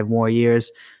 5 more years.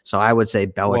 So I would say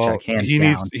Belichick hands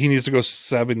down. He needs to go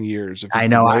 7 years. I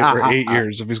know, or 8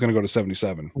 years if he's going to go to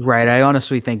 77. Right. I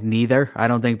honestly think neither. I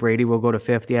don't think Brady will go to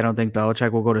 50. I don't think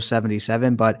Belichick will go to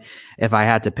 77. But if I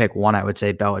had to pick one, I would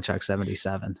say Belichick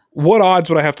 77. What odds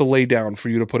would I have to lay down for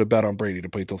you to put a bet on Brady to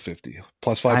play till 50?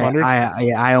 Plus 500?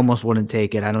 I almost wouldn't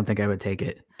take it. I don't think I would take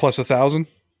it. Plus 1,000?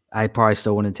 I probably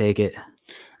still wouldn't take it.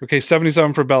 Okay,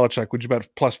 77 for Belichick. Would you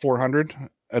bet plus 400?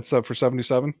 That's up for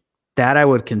 77? That I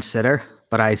would consider,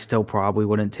 but I still probably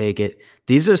wouldn't take it.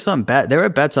 These are some there are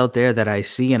bets out there that I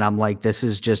see, and I'm like, this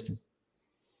is just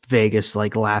Vegas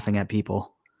like laughing at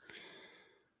people.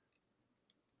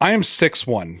 I am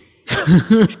 6'1".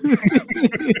 I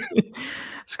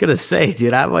was gonna say,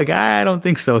 dude, I'm like, I don't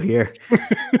think so here.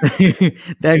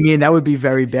 That would be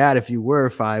very bad if you were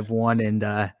 5'1",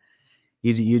 and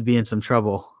you'd be in some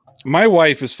trouble. My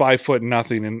wife is 5 foot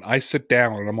nothing, and I sit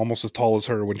down, and I'm almost as tall as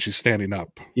her when she's standing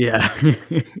up. Yeah.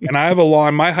 And I have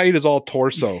my height is all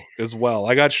torso as well.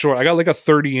 I got short. I got like a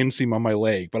 30 inseam on my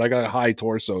leg, but I got a high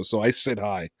torso, so I sit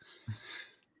high.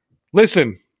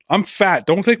 Listen, I'm fat.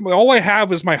 Don't think all I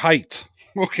have is my height,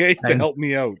 okay, to help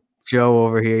me out. Joe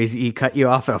over here, he cut you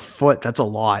off at a foot. That's a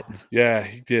lot. Yeah,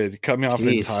 he did. He cut me off an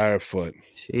entire foot.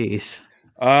 Jeez.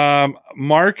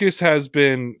 Marcus has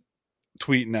been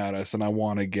tweeting at us, and I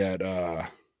want to get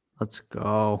let's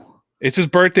go. It's his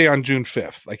birthday on June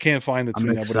 5th. I can't find the tweet.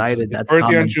 I'm excited. It's his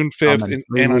birthday on June 5th,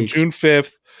 and on June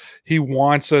 5th he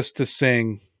wants us to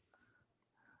sing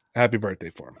happy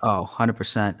birthday for him. Oh,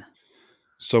 100%.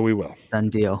 So we will. Done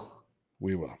deal.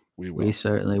 We will. We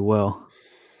certainly will.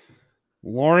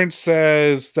 Lawrence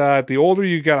says that the older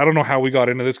you get, I don't know how we got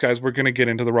into this, guys. We're going to get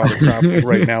into the Robert Kraft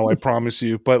right now, I promise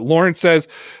you. But Lawrence says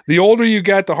the older you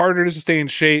get, the harder it is to stay in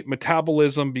shape.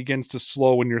 Metabolism begins to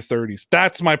slow in your 30s.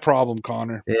 That's my problem,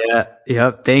 Connor. Yeah.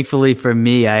 Yep. Thankfully for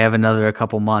me, I have a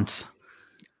couple months.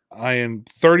 I am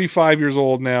 35 years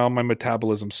old now. My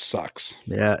metabolism sucks.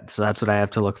 Yeah. So that's what I have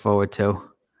to look forward to.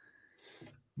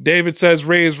 David says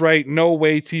Ray is right. No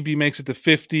way TB makes it to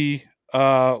 50.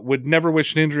 Would never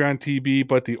wish an injury on TB,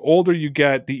 but the older you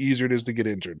get, the easier it is to get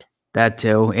injured. That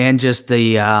too. And just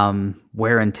the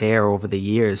wear and tear over the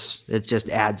years. It just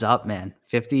adds up, man.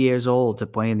 50 years old to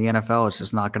play in the NFL, it's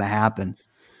just not going to happen.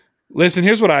 Listen,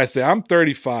 here's what I say. I'm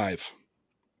 35.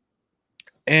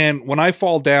 And when I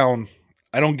fall down,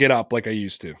 I don't get up like I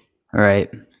used to. All right.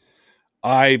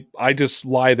 I just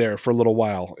lie there for a little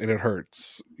while and it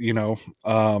hurts,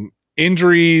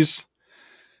 injuries.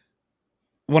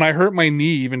 When I hurt my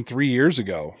knee even 3 years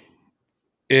ago,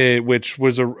 which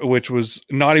was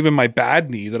not even my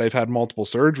bad knee that I've had multiple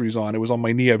surgeries on. It was on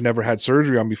my knee I've never had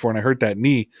surgery on before, and I hurt that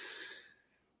knee.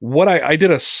 I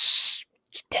did a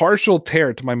partial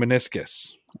tear to my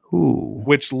meniscus. Ooh,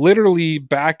 which literally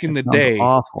back in the day,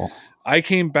 awful. I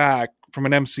came back from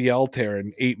an MCL tear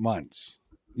in 8 months.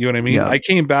 You know what I mean? Yeah. I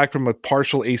came back from a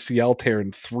partial ACL tear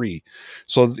in 3.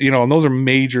 So, and those are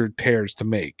major tears to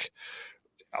make.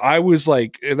 I was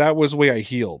like, that was the way I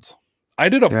healed. I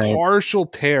did a partial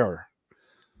tear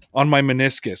on my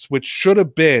meniscus, which should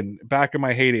have been, back in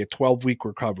my heyday, a 12-week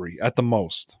recovery at the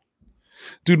most.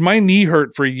 Dude, my knee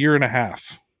hurt for 1.5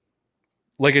 years.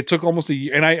 Like, it took almost a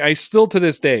year. And I still, to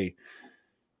this day,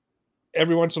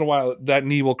 every once in a while, that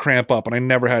knee will cramp up, and I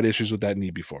never had issues with that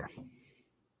knee before.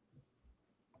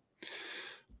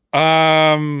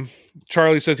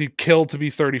 Charlie says he'd kill to be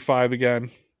 35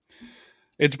 again.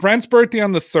 It's Brent's birthday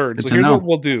on the 3rd, so here's what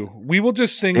we'll do. We will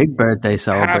just sing big birthday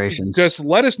celebrations. Just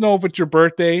let us know if it's your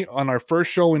birthday on our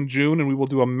first show in June, and we will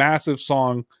do a massive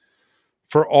song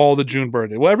for all the June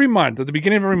birthday. Well, every month, at the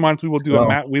beginning of every month, we will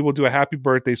do a happy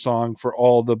birthday song for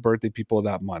all the birthday people of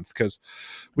that month, because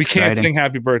we can't sing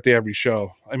happy birthday every show.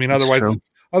 I mean,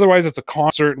 otherwise it's a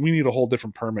concert, and we need a whole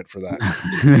different permit for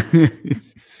that.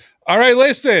 All right,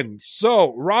 listen.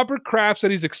 So Robert Kraft said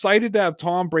he's excited to have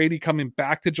Tom Brady coming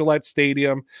back to Gillette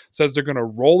Stadium. Says they're going to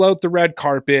roll out the red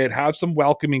carpet, have some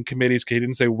welcoming committees. Okay, he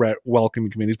didn't say welcoming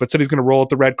committees, but said he's going to roll out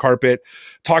the red carpet.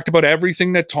 Talked about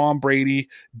everything that Tom Brady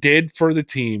did for the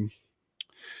team.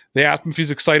 They asked him if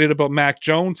he's excited about Mac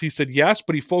Jones. He said yes,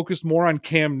 but he focused more on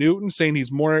Cam Newton, saying he's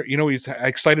more, he's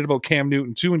excited about Cam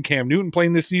Newton too, and Cam Newton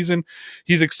playing this season.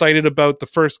 He's excited about the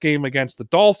first game against the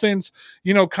Dolphins,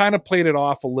 kind of played it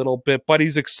off a little bit, but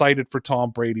he's excited for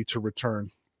Tom Brady to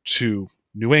return to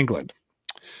New England.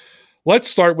 Let's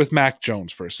start with Mac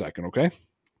Jones for a second, okay?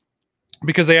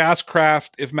 Because they asked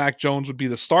Kraft if Mac Jones would be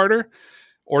the starter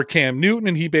or Cam Newton,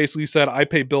 and he basically said, I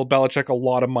pay Bill Belichick a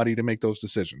lot of money to make those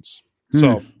decisions.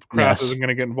 So Kraft isn't going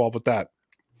to get involved with that.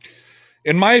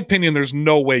 In my opinion, there's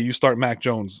no way you start Mac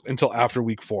Jones until after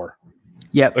week 4.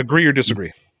 Yep. Agree or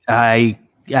disagree? I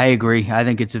agree. I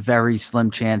think it's a very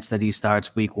slim chance that he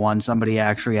starts week 1. Somebody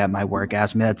actually at my work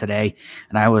asked me that today,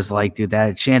 and I was like, dude,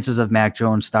 that chances of Mac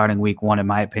Jones starting week 1, in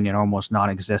my opinion, are almost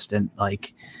non-existent.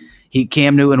 Like,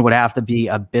 Cam Newton would have to be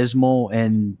abysmal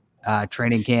in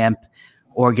training camp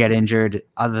or get injured.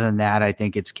 Other than that, I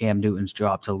think it's Cam Newton's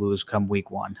job to lose come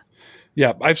week 1.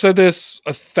 Yeah, I've said this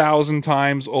 1,000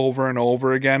 times over and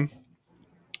over again.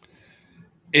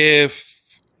 Even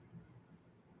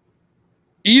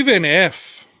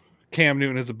if Cam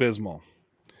Newton is abysmal,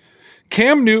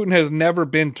 Cam Newton has never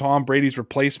been Tom Brady's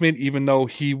replacement, even though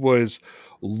he was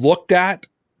looked at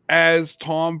as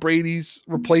Tom Brady's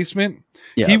replacement.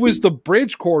 Yeah. He was the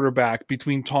bridge quarterback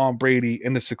between Tom Brady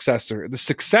and the successor. The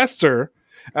successor,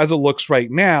 as it looks right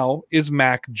now, is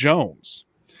Mac Jones.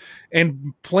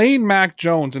 And playing Mac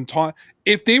Jones and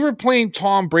if they were playing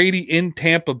Tom Brady in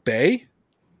Tampa Bay,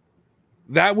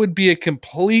 that would be a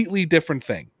completely different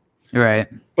thing. Right.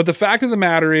 But the fact of the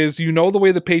matter is, the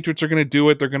way the Patriots are going to do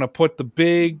it, they're going to put the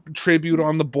big tribute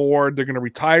on the board. They're going to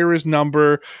retire his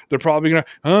number. They're probably going to,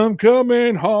 I'm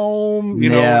coming home.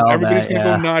 Everybody's going to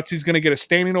go nuts. He's going to get a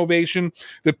standing ovation.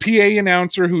 The PA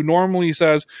announcer, who normally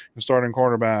says, the starting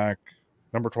quarterback,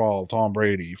 number 12, Tom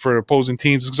Brady, for opposing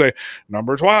teams, is going to say,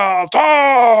 number 12,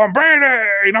 Tom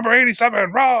Brady, number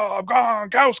 87, Rob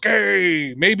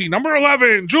Gronkowski, maybe number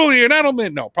 11, Julian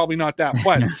Edelman. No, probably not that,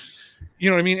 but you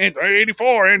know what I mean?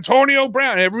 84, Antonio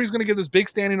Brown. Everybody's going to get this big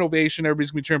standing ovation.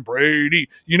 Everybody's going to be cheering Brady.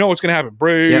 You know what's going to happen.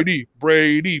 Brady,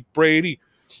 Brady, Brady.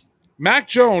 Mac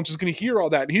Jones is going to hear all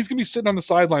that, and he's going to be sitting on the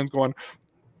sidelines going,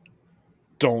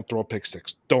 don't throw a pick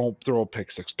six. Don't throw a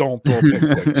pick six. Don't throw a pick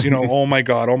six. Oh my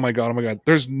God, oh my God, oh my God.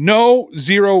 There's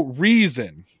zero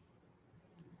reason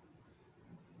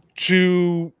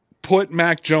to put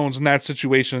Mac Jones in that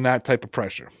situation and that type of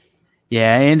pressure.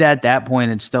 Yeah, and at that point,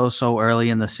 it's still so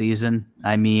early in the season.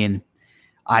 I mean,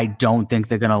 I don't think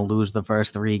they're going to lose the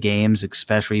first 3 games,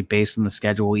 especially based on the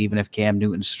schedule, even if Cam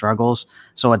Newton struggles.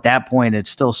 So at that point, it's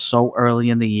still so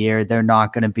early in the year. They're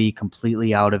not going to be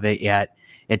completely out of it yet.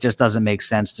 It just doesn't make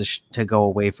sense to go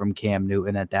away from Cam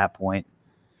Newton at that point.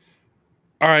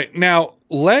 All right, now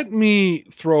let me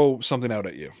throw something out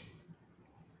at you.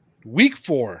 Week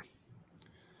 4,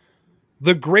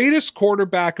 the greatest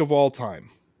quarterback of all time.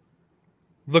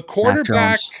 The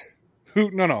quarterback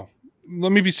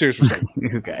let me be serious for a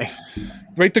second. Okay.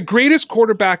 Right, the greatest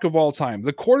quarterback of all time.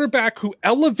 The quarterback who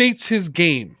elevates his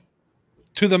game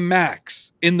to the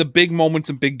max in the big moments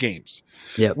and big games.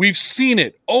 Yep. We've seen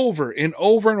it over and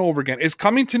over and over again. It's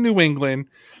coming to New England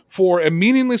for a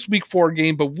meaningless week 4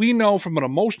 game, but we know from an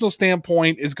emotional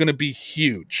standpoint is going to be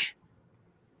huge.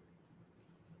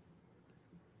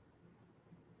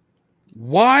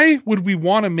 Why would we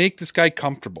want to make this guy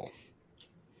comfortable?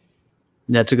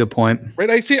 That's a good point. Right?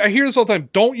 I hear this all the time.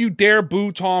 Don't you dare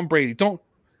boo Tom Brady.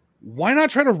 Why not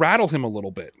try to rattle him a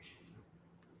little bit?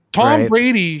 Tom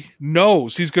Brady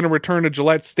knows he's going to return to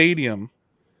Gillette Stadium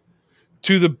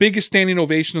to the biggest standing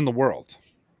ovation in the world.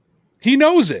 He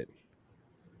knows it.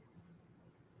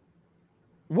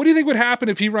 What do you think would happen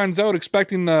if he runs out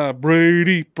expecting the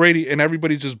Brady, and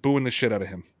everybody's just booing the shit out of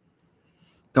him?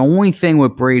 The only thing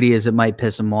with Brady is it might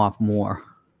piss him off more.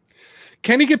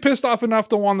 Can he get pissed off enough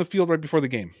to on the field right before the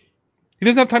game? He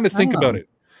doesn't have time to think about it.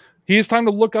 He has time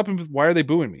to look up and why are they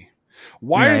booing me?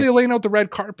 Why are they laying out the red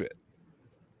carpet?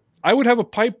 I would have a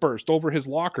pipe burst over his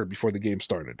locker before the game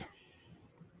started.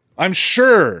 I'm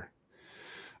sure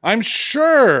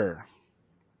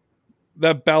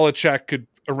that Belichick could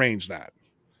arrange that.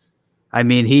 I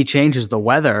mean, he changes the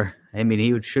weather. I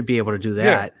mean, should be able to do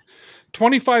that. Yeah.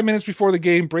 25 minutes before the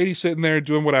game, Brady's sitting there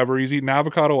doing whatever. He's eating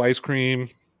avocado ice cream,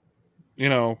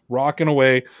 rocking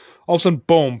away. All of a sudden,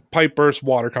 boom, pipe burst,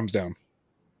 water comes down.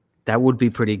 That would be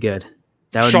pretty good.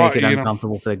 That would make it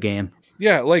uncomfortable for the game.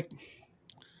 Yeah,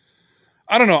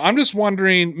 I don't know. I'm just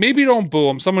wondering, maybe don't boo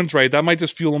him. Someone's right. That might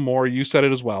just fuel him more. You said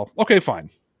it as well. Okay, fine.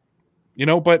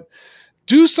 But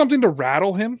do something to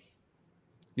rattle him.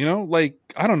 I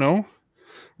don't know.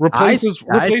 Replace his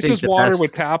water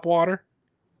with tap water.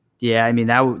 Yeah, I mean,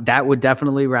 that would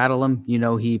definitely rattle him.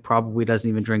 He probably doesn't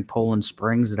even drink Poland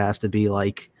Springs. It has to be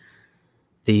like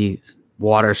the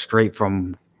water straight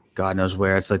from God knows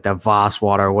where. It's like that Voss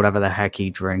water or whatever the heck he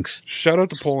drinks. Shout out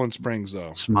to Poland Springs,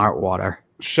 though. Smart water.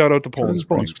 Shout out to Poland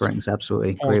Springs. Poland Springs,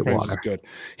 absolutely. Poland Great Springs water. Is good.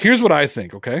 Here's what I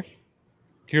think, okay?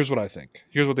 Here's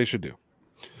what they should do.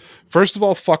 First of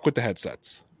all, fuck with the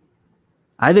headsets.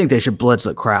 I think they should blitz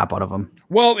the crap out of them.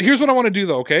 Well, here's what I want to do,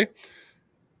 though, okay?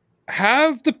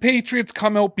 Have the Patriots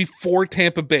come out before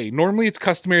Tampa Bay. Normally, it's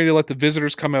customary to let the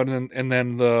visitors come out and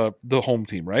then the home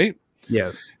team, right?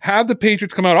 Yeah. Have the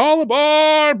Patriots come out, all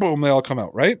aboard, boom, they all come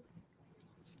out, right?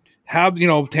 Have,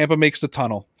 Tampa makes the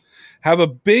tunnel. Have a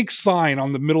big sign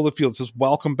on the middle of the field that says,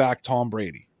 welcome back, Tom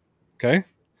Brady. Okay?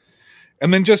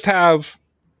 And then just have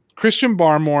Christian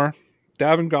Barmore,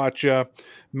 Davin Gotcha,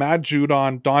 Matt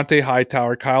Judon, Dante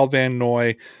Hightower, Kyle Van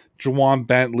Noy, Juwan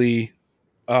Bentley,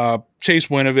 Chase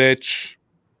Winovich,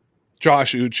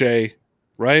 Josh Uche,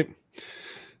 right?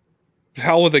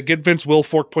 Hell with it. Get Vince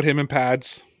Wilfork, put him in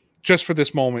pads just for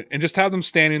this moment, and just have them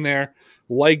standing there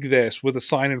like this with a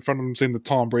sign in front of them saying the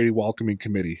Tom Brady Welcoming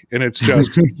Committee. And it's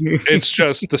just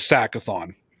the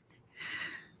Sackathon.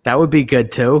 That would be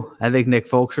good too. I think Nick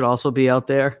Folk should also be out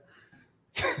there.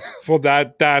 Well,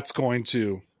 that's going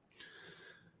to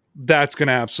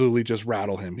absolutely just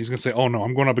rattle him. He's going to say, oh no,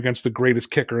 I'm going up against the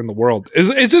greatest kicker in the world.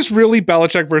 Is this really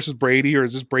Belichick versus Brady, or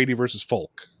is this Brady versus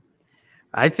Folk?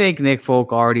 I think Nick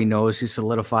Folk already knows he's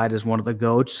solidified as one of the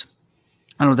GOATs.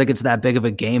 I don't think it's that big of a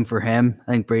game for him.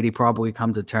 I think Brady probably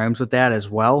comes to terms with that as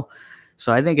well.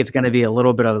 So I think it's going to be a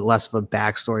little bit of less of a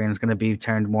backstory, and it's going to be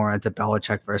turned more into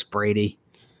Belichick versus Brady.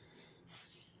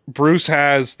 Bruce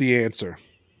has the answer.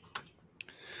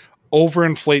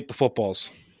 Overinflate the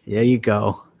footballs. There you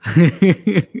go.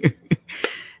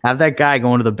 Have that guy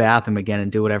go into the bathroom again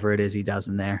and do whatever it is he does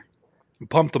in there.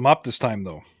 Pump them up this time,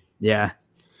 though. Yeah.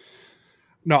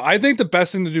 No, I think the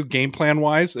best thing to do game plan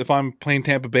wise, if I'm playing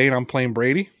Tampa Bay and I'm playing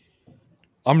Brady,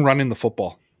 I'm running the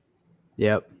football.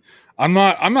 Yep. I'm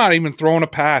not even throwing a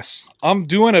pass. I'm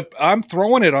throwing it on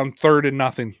 3rd and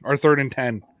nothing or 3rd and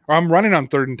 10. Or I'm running on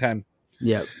 3rd and 10.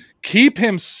 Yep. Keep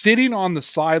him sitting on the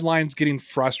sidelines getting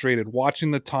frustrated, watching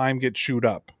the time get chewed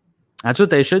up. That's what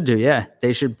they should do, yeah.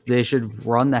 They should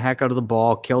run the heck out of the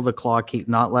ball, kill the clock,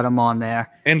 not let him on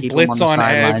there. And blitz on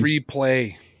every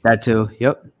play. That too,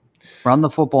 yep. Run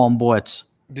the football and blitz.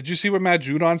 Did you see what Matt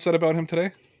Judon said about him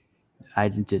today? I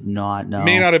did not know.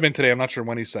 May not have been today. I'm not sure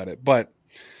when he said it. But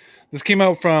this came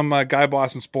out from Guy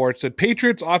Boston Sports. Said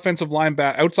Patriots outside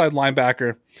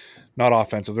linebacker, not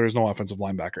offensive. There is no offensive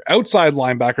linebacker. Outside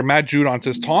linebacker, Matt Judon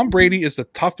says Tom Brady is the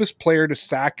toughest player to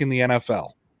sack in the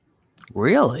NFL.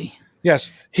 Really?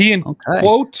 Yes. He,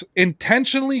 quote,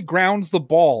 intentionally grounds the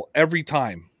ball every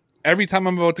time. Every time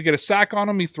I'm about to get a sack on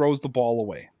him, he throws the ball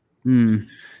away.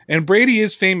 And Brady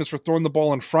is famous for throwing the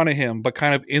ball in front of him, but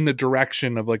kind of in the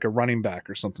direction of like a running back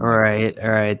or something. All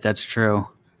right. That's true.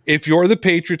 If you're the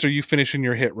Patriots, are you finishing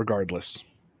your hit regardless?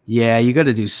 Yeah, you got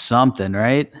to do something,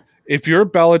 right? If you're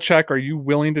Belichick, are you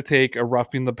willing to take a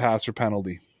roughing the passer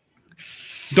penalty?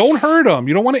 Don't hurt him.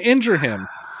 You don't want to injure him,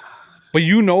 but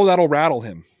you know that'll rattle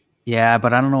him. Yeah,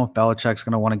 but I don't know if Belichick's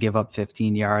going to want to give up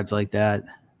 15 yards like that.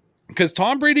 Because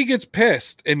Tom Brady gets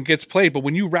pissed and gets played, but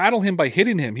when you rattle him by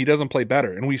hitting him, he doesn't play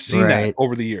better. And we've seen that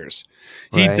over the years.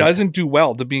 He doesn't do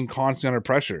well to being constantly under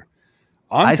pressure.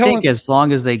 I think as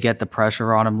long as they get the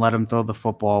pressure on him, let him throw the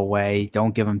football away.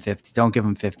 Don't give him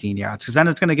 15 yards, because then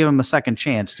it's going to give him a second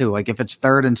chance too. Like if it's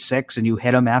 3rd and 6 and you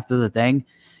hit him after the thing,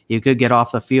 you could get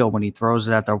off the field when he throws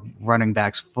it at the running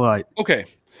back's foot. Okay.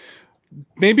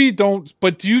 Maybe don't,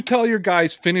 but do you tell your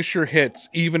guys finish your hits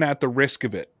even at the risk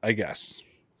of it, I guess?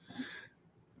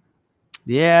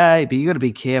 Yeah, but you got to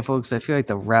be careful because I feel like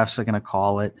the refs are going to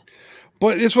call it.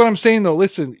 But it's what I'm saying, though.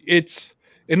 Listen, it's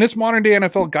in this modern day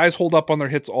NFL, guys hold up on their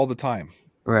hits all the time.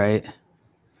 Right.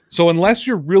 So unless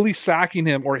you're really sacking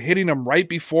him or hitting him right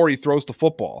before he throws the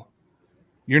football,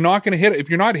 you're not going to hit it. If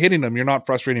you're not hitting him, you're not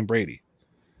frustrating Brady.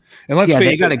 And let's face it.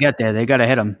 They got to get there. They got to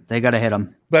hit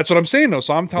him. That's what I'm saying, though.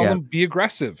 So I'm telling them, be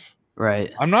aggressive.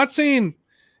 Right. I'm not saying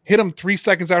hit him 3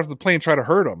 seconds after the play and try to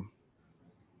hurt him,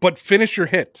 but finish your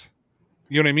hit.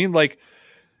 You know what I mean? Like,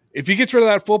 if he gets rid of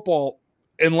that football,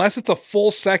 unless it's a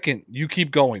full second, you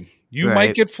keep going. You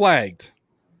might get flagged,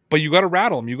 but you got to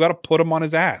rattle him. You got to put him on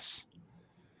his ass.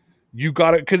 You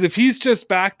got to, because if he's just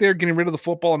back there getting rid of the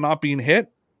football and not being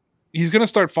hit, he's going to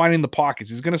start finding the pockets.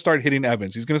 He's going to start hitting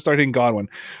Evans. He's going to start hitting Godwin.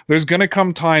 There's going to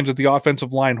come times that the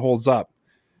offensive line holds up.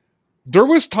 There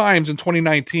was times in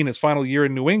 2019, his final year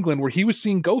in New England, where he was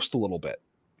seeing ghost a little bit.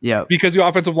 Yeah. Because the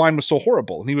offensive line was so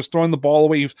horrible. And he was throwing the ball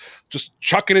away. He was just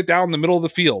chucking it down the middle of the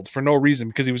field for no reason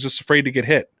because he was just afraid to get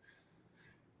hit.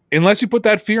 Unless you put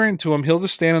that fear into him, he'll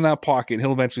just stand in that pocket and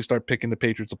he'll eventually start picking the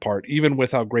Patriots apart, even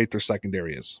with how great their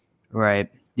secondary is. Right.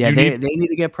 Yeah, they need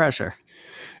to get pressure.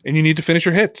 And you need to finish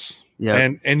your hits. Yeah.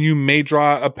 And you may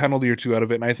draw a penalty or two out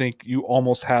of it. And I think you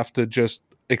almost have to just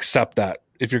accept that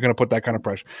if you're going to put that kind of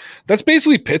pressure. That's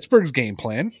basically Pittsburgh's game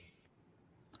plan.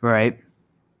 Right.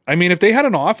 I mean, if they had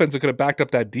an offense that could have backed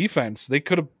up that defense, they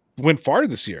could have went far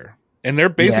this year. And their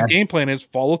basic game plan is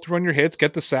follow through on your hits,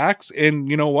 get the sacks, and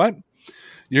you know what?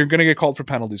 You're going to get called for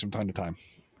penalties from time to time.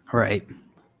 Right.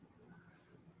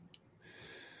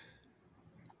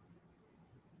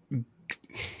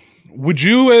 Would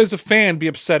you, as a fan, be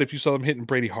upset if you saw them hitting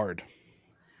Brady hard?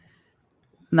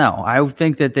 No, I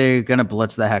think that they're going to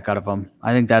blitz the heck out of him.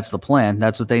 I think that's the plan.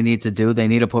 That's what they need to do. They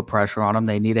need to put pressure on him.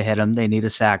 They need to hit him. They need to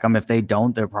sack him. If they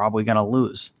don't, they're probably going to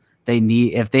lose.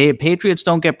 If the Patriots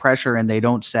don't get pressure and they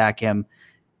don't sack him,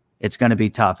 it's going to be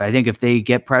tough. I think if they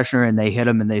get pressure and they hit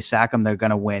him and they sack him, they're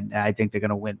going to win. I think they're going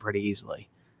to win pretty easily.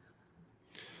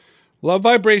 Love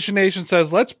Vibration Nation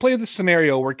says, let's play the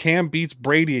scenario where Cam beats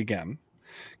Brady again.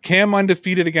 Cam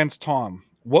undefeated against Tom.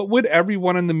 What would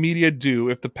everyone in the media do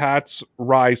if the Pats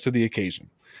rise to the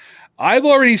occasion? I've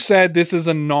already said this is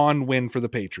a non-win for the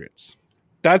Patriots.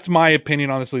 That's my opinion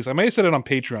on this, at least. I may have said it on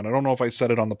Patreon. I don't know if I said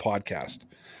it on the podcast.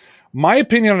 My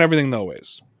opinion on everything, though,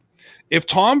 is if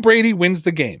Tom Brady wins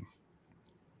the game,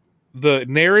 the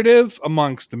narrative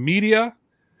amongst the media,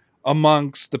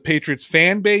 amongst the Patriots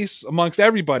fan base, amongst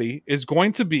everybody is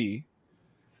going to be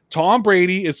Tom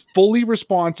Brady is fully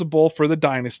responsible for the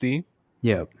dynasty.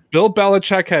 Yep. Bill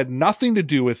Belichick had nothing to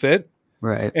do with it.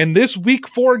 Right. And this Week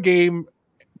 4 game,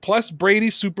 plus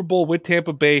Brady's Super Bowl with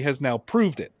Tampa Bay, has now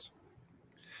proved it.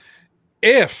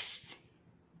 If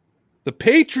the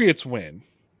Patriots win,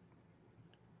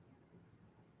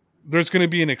 there's going to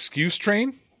be an excuse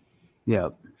train.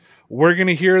 Yep. We're going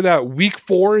to hear that Week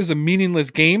 4 is a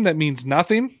meaningless game that means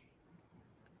nothing.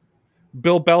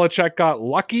 Bill Belichick got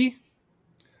lucky.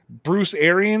 Bruce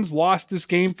Arians lost this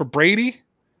game for Brady.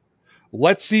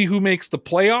 Let's see who makes the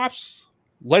playoffs.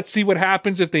 Let's see what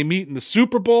happens if they meet in the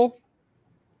Super Bowl.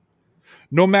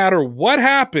 No matter what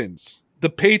happens, the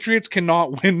Patriots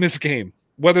cannot win this game,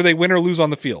 whether they win or lose on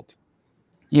the field.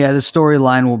 Yeah, the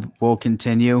storyline will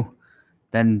continue.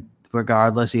 Then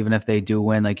regardless, even if they do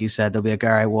win, like you said, they'll be like,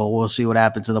 all right, well, we'll see what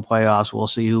happens in the playoffs. We'll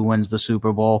see who wins the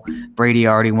Super Bowl. Brady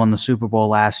already won the Super Bowl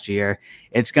last year.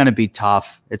 It's going to be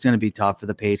tough. It's going to be tough for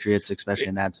the Patriots, especially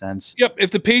in that sense. Yep.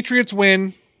 If the Patriots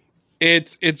win,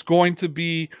 it's going to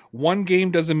be one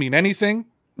game doesn't mean anything.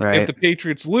 Right. If the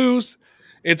Patriots lose,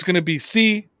 it's going to be,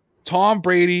 see, Tom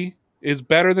Brady is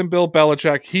better than Bill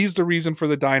Belichick. He's the reason for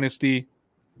the dynasty.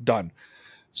 Done.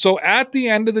 So at the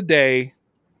end of the day,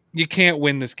 you can't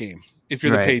win this game if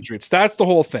you're the Patriots. That's the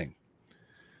whole thing.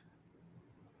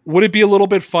 Would it be a little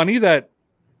bit funny that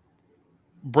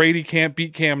Brady can't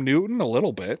beat Cam Newton? A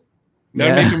little bit.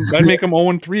 That'd make him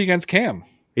 0-3 against Cam.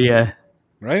 Yeah.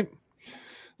 Right?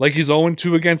 Like he's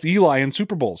 0-2 against Eli in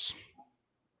Super Bowls.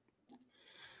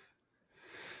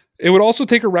 It would also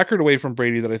take a record away from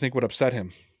Brady that I think would upset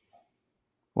him.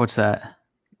 What's that?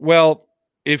 Well,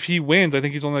 if he wins, I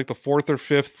think he's only like the fourth or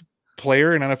fifth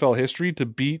player in NFL history to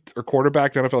beat, or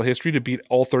quarterback in NFL history to beat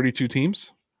all 32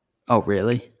 teams. Oh,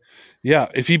 really? Yeah.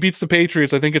 If he beats the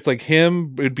Patriots, I think it's like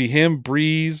him. It'd be him,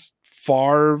 Breeze,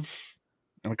 Favre,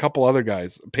 and a couple other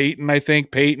guys. Peyton, I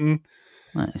think. Peyton.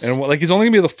 Nice. And like he's only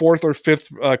going to be the fourth or fifth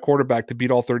quarterback to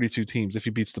beat all 32 teams if he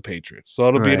beats the Patriots. So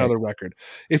it'll be another record.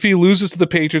 If he loses to the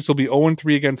Patriots, he'll be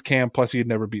 0-3 against Cam, plus he'd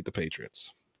never beat the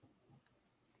Patriots.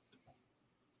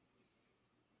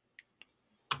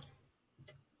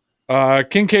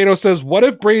 King Cato says, what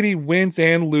if Brady wins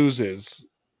and loses?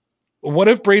 What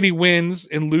if Brady wins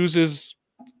and loses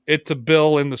it to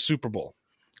Bill in the Super Bowl?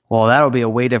 Well, that'll be a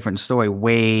way different story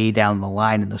way down the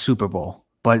line in the Super Bowl.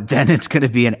 But then it's going to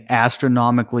be this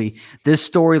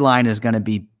storyline is going to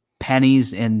be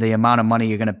pennies in the amount of money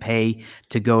you're going to pay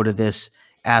to go to this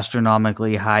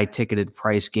astronomically high ticketed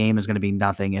price game is going to be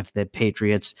nothing if the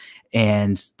Patriots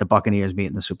and the Buccaneers meet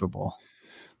in the Super Bowl.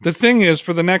 The thing is,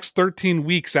 for the next 13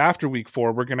 weeks after week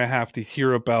 4, we're going to have to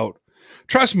hear about,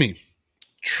 trust me,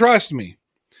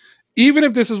 even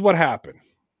if this is what happened,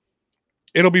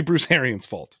 it'll be Bruce Arians'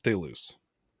 fault if they lose.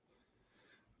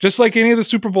 Just like any of the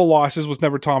Super Bowl losses was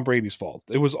never Tom Brady's fault.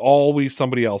 It was always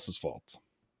somebody else's fault.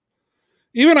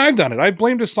 Even I've done it. I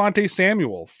blamed Asante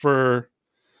Samuel for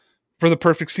the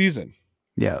perfect season.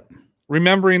 Yeah.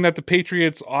 Remembering that the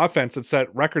Patriots offense had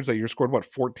set records that year, scored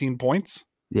 14 points?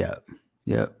 Yeah.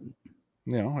 Yeah.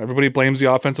 You know, everybody blames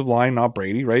the offensive line, not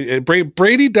Brady, right?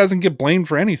 Brady doesn't get blamed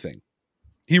for anything.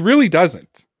 He really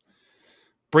doesn't.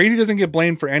 Brady doesn't get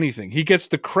blamed for anything. He gets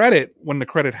the credit when the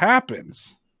credit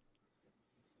happens,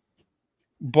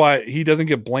 but he doesn't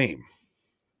get blamed.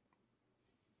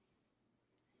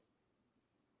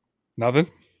 Nothing?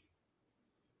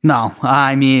 No,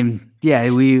 I mean, yeah,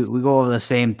 we go over the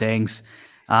same things.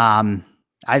 I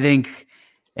think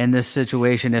in this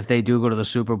situation, if they do go to the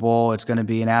Super Bowl, it's going to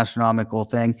be an astronomical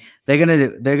thing. They're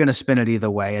going to spin it either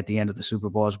way at the end of the Super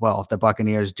Bowl as well. If the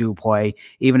Buccaneers do play,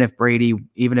 even if Brady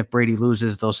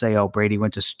loses, they'll say, "Oh, Brady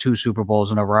went to 2 Super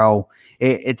Bowls in a row."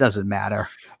 It doesn't matter.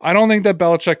 I don't think that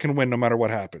Belichick can win no matter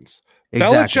what happens.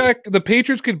 Exactly. Belichick, the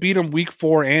Patriots could beat him week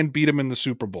 4 and beat him in the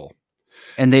Super Bowl.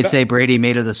 And they'd say Brady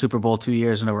made it to the Super Bowl 2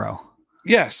 years in a row.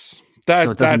 Yes.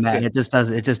 So it doesn't matter. It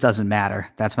just doesn't matter.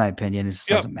 That's my opinion. It just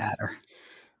doesn't matter.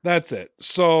 That's it.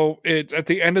 So it's at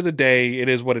the end of the day, it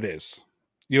is what it is.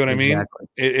 You know what I mean? Exactly.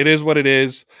 It is what it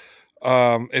is.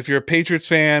 If you're a Patriots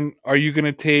fan, are you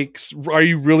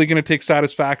really going to take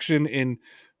satisfaction in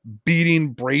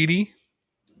beating Brady?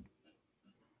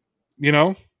 You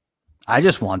know? I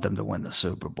just want them to win the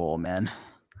Super Bowl, man.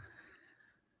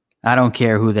 I don't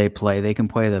care who they play. They can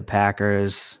play the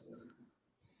Packers,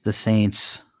 the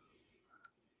Saints,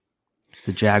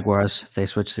 the Jaguars if they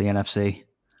switch to the NFC.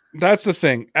 That's the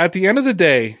thing. At the end of the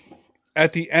day,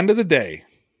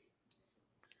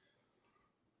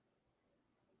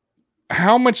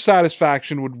 how much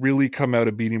satisfaction would really come out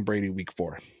of beating Brady week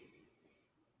 4?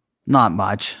 Not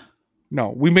much. No,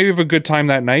 we may have a good time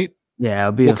that night. Yeah,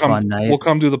 it'll be a fun night. We'll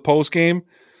come to the post game.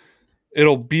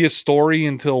 It'll be a story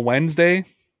until Wednesday.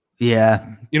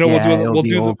 Yeah. You know, we'll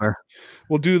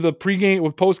do the pregame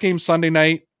with post game Sunday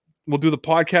night. We'll do the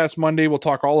podcast Monday. We'll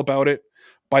talk all about it.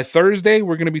 By Thursday,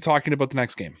 we're going to be talking about the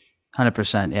next game.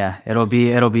 100%. Yeah, it'll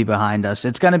be behind us.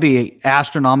 It's going to be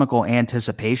astronomical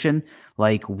anticipation,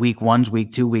 like week 1,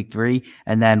 week 2, week 3,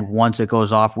 and then once it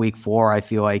goes off week 4, I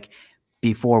feel like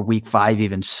before week 5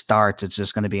 even starts, it's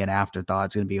just going to be an afterthought.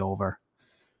 It's going to be over.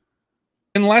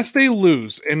 Unless they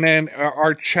lose, and then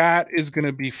our chat is going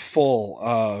to be full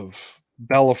of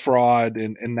Bella fraud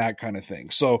and that kind of thing.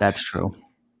 So that's true.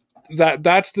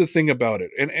 That's the thing about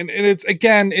it. And it's,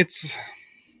 again, it's,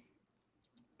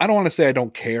 I don't want to say I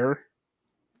don't care,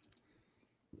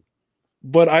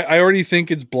 but I already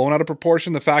think it's blown out of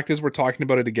proportion. The fact is we're talking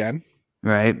about it again.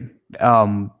 Right.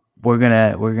 We're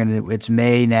gonna, it's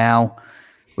May now.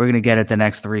 We're going to get it the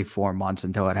next 3-4 months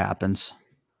until it happens.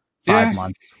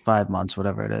 5 months,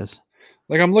 whatever it is.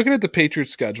 Like, I'm looking at the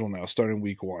Patriots schedule now, starting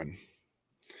week 1.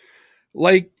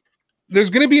 Like,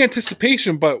 there's going to be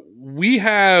anticipation, but we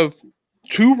have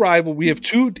two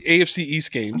AFC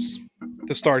East games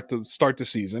to start the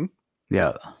season.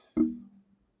 Yeah.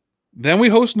 Then we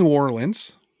host New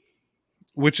Orleans,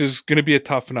 which is going to be a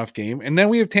tough enough game. And then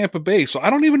we have Tampa Bay. So I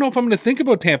don't even know if I'm going to think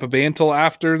about Tampa Bay until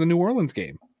after the New Orleans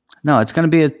game. No, it's going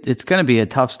to be a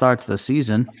tough start to the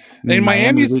season. And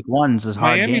Miami's week 1 is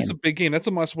hard. Miami's a big game. That's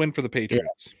a must win for the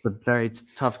Patriots. Yeah, it's a very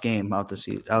tough game out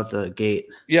the gate.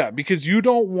 Yeah, because you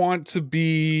don't want to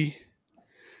be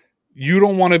you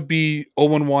don't want to be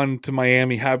 0-1 to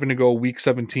Miami, having to go week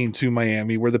 17 to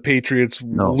Miami, where the Patriots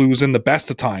lose in the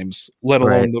best of times, let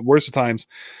alone the worst of times.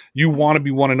 You want to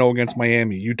be 1-0 against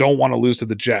Miami. You don't want to lose to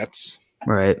the Jets.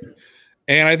 Right.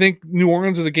 And I think New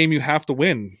Orleans is a game you have to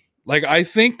win. Like, I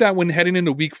think that when heading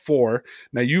into week 4,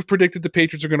 now you've predicted the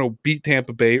Patriots are going to beat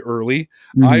Tampa Bay early.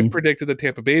 Mm-hmm. I predicted that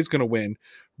Tampa Bay is going to win.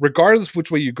 Regardless of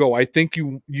which way you go, I think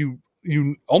you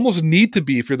almost need to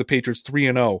be, if you're the Patriots,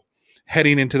 3-0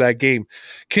 heading into that game,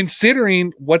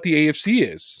 considering what the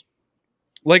AFC is.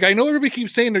 Like, I know everybody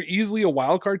keeps saying they're easily a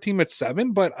wild card team at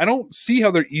 7, but I don't see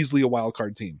how they're easily a wild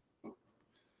card team.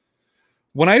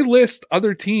 When I list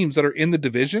other teams that are in the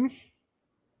division,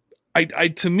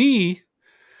 to me,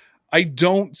 I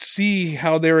don't see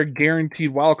how they're a guaranteed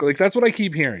wild card. Like, that's what I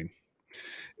keep hearing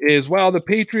is, well, the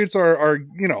Patriots are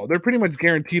they're pretty much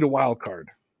guaranteed a wild card.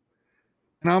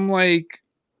 And I'm like,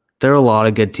 there are a lot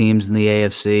of good teams in the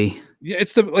AFC. Yeah,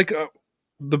 it's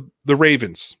the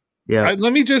Ravens. Yeah.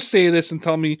 Let me just say this and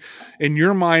tell me, in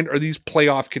your mind, are these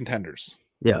playoff contenders?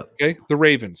 Yeah. Okay. The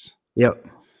Ravens. Yep.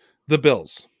 The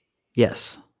Bills.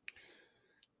 Yes.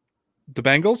 The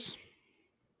Bengals.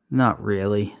 Not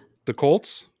really. The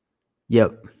Colts.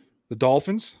 Yep. The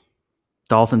Dolphins.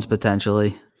 Dolphins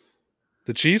potentially.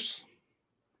 The Chiefs.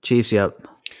 Chiefs. Yep.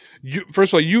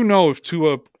 First of all, if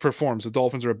Tua performs, the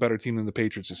Dolphins are a better team than the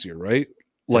Patriots this year, right?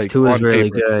 Like, if Tua is really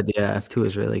good, yeah. If Tua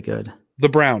is really good, the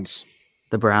Browns.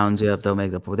 The Browns, yeah.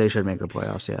 They should make the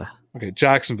playoffs, yeah. Okay,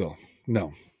 Jacksonville,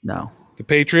 no. The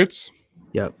Patriots.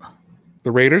 Yep.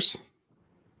 The Raiders.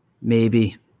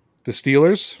 Maybe. The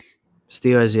Steelers.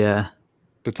 Yeah.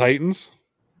 The Titans.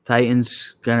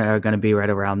 Are gonna be right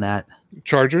around that.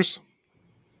 Chargers,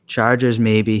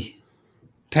 maybe.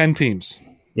 10 teams.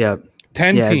 Yep.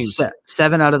 10 teams.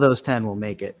 7 out of those 10 will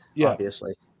make it,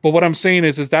 obviously. But what I'm saying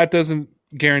is that doesn't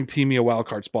guarantee me a wild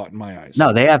card spot in my eyes.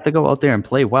 No, they have to go out there and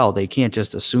play well. They can't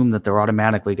just assume that they're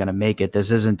automatically going to make it.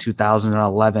 This isn't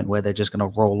 2011 where they're just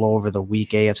going to roll over the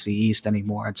weak AFC East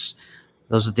anymore.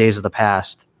 Those are days of the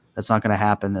past. That's not going to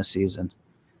happen this season.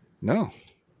 No.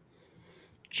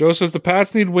 Joe says the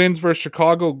Pats need wins versus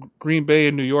Chicago, Green Bay,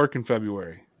 and New York in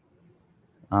February.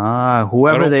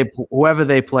 Whoever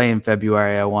they play in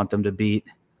February, I want them to beat.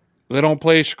 They don't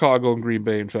play Chicago and Green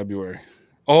Bay in February.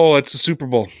 Oh, it's the Super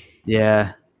Bowl.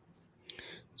 Yeah.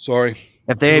 Sorry.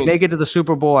 If they make it to the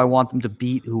Super Bowl, I want them to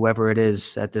beat whoever it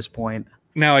is at this point.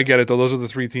 Now I get it, though. Those are the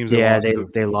 3 teams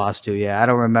they lost to. Yeah, I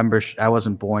don't remember. I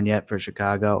wasn't born yet for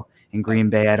Chicago. In Green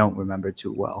Bay, I don't remember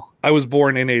too well. I was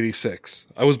born in 86.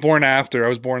 I was born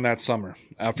that summer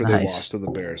after they lost to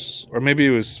the Bears. Or maybe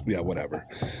it was, whatever.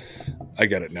 I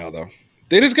get it now, though.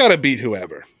 They just got to beat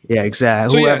whoever. Yeah,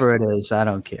 exactly. So, whoever it is, I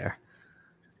don't care.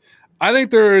 I think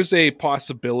there's a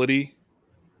possibility.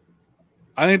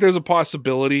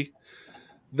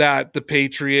 That the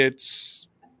Patriots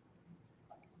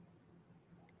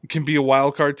can be a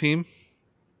wild card team.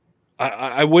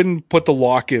 I wouldn't put the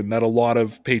lock in that a lot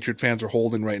of Patriot fans are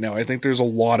holding right now. I think there's a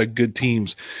lot of good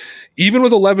teams, even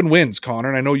with 11 wins, Connor.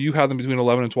 And I know you have them between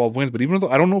 11 and 12 wins, but even though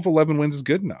I don't know if 11 wins is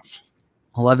good enough.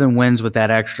 11 wins with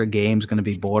that extra game is going to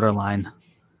be borderline.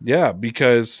 Yeah,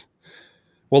 because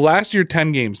last year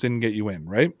 10 games didn't get you in,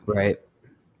 right? Right.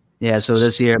 Yeah, so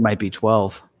this year it might be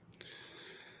 12.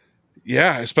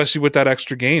 Yeah, especially with that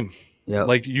extra game. Yeah,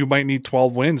 like you might need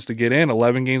 12 wins to get in.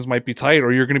 11 games might be tight,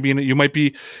 or you're going to be in. You might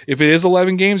be, if it is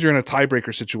 11 games, you're in a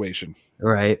tiebreaker situation.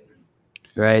 Right.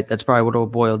 That's probably what it'll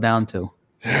boil down to.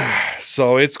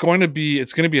 So it's going to be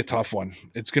a tough one.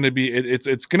 It's going to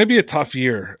be a tough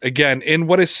year again, in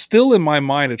what is still in my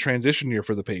mind a transition year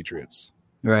for the Patriots.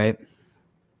 Right.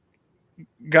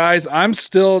 Guys, I'm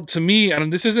still, to me,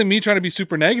 and this isn't me trying to be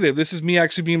super negative. This is me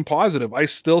actually being positive. I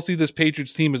still see this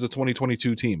Patriots team as a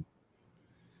 2022 team.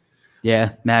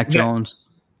 Yeah, Mac Jones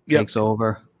takes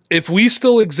over. If we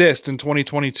still exist in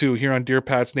 2022 here on Dear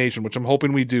Pats Nation, which I'm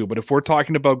hoping we do, but if we're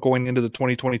talking about going into the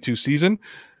 2022 season,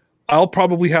 I'll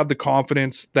probably have the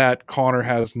confidence that Connor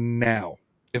has now,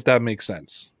 if that makes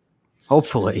sense.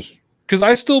 Hopefully. Because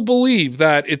I still believe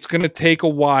that it's going to take a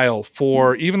while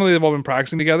for, even though they've all been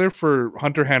practicing together, for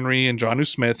Hunter Henry and Jonnu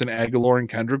Smith and Aguilar and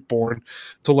Kendrick Bourne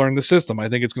to learn the system. I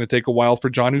think it's going to take a while for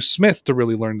Jonnu Smith to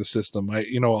really learn the system.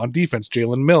 On defense,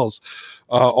 Jalen Mills,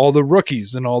 all the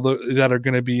rookies and all that are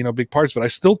going to be, big parts of it. I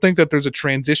still think that there's a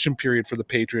transition period for the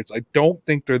Patriots. I don't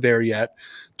think they're there yet.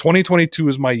 2022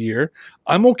 is my year.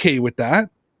 I'm okay with that,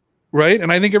 right?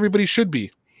 And I think everybody should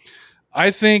be.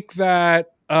 I think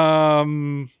that...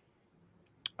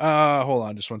 hold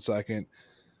on just 1 second.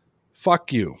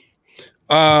 Fuck you.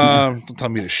 Don't tell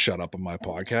me to shut up on my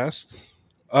podcast.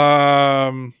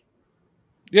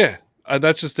 Yeah.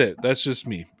 That's just it. That's just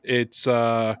me. It's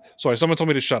sorry, someone told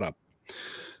me to shut up.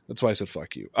 That's why I said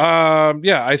fuck you.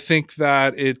 Yeah, I think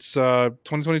that it's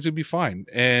 2022 be fine.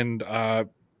 And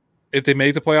if they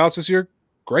make the playoffs this year,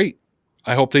 great.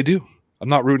 I hope they do. I'm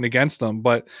not rooting against them,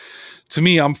 but to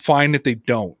me, I'm fine if they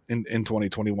don't in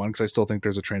 2021 because I still think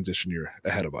there's a transition year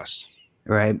ahead of us.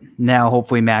 Right. Now,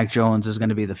 hopefully Mac Jones is going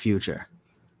to be the future.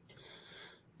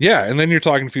 Yeah, and then you're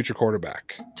talking future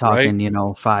quarterback. Talking,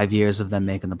 right? 5 years of them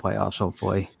making the playoffs,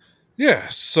 hopefully. Yeah,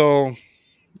 so,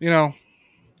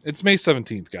 it's May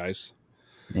 17th, guys.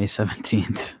 May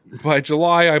 17th. By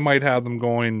July, I might have them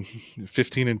going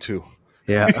 15-2.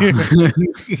 Yeah.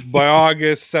 By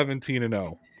August,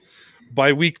 17-0.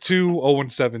 By week 2,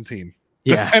 0-17.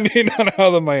 Yeah. Depending on how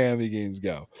the Miami games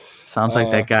go. Sounds like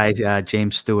that guy,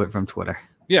 James Stewart from Twitter.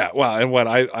 Yeah, well, and what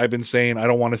I've been saying, I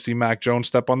don't want to see Mac Jones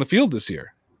step on the field this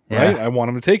year. Right? Yeah. I want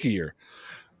him to take a year.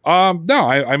 No,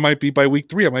 I might be by week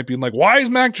 3. I might be like, why is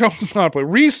Mac Jones not play?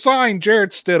 Re-sign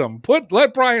Jarrett Stidham.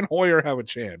 Let Brian Hoyer have a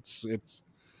chance. It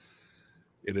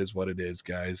is what it is,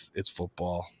 guys. It's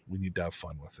football. We need to have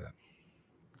fun with it.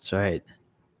 That's right.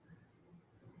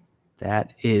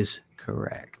 That is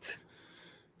correct.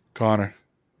 Connor.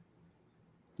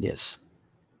 Yes.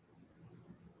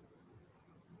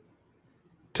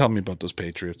 Tell me about those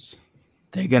Patriots.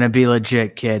 They're going to be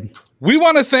legit, kid. We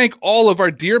want to thank all of our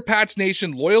Dear Pats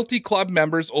Nation Loyalty Club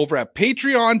members over at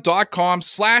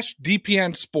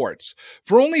patreon.com/DPN Sports.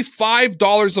 For only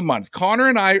 $5 a month, Connor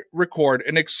and I record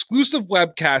an exclusive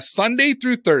webcast Sunday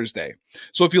through Thursday.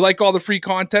 So if you like all the free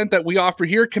content that we offer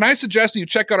here, can I suggest that you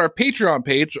check out our Patreon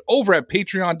page over at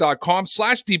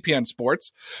patreon.com/DPN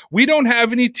Sports. We don't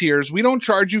have any tiers. We don't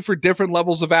charge you for different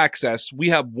levels of access. We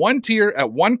have one tier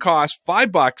at one cost,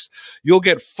 $5. You'll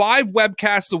get 5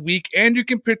 webcasts a week, and you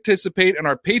can participate in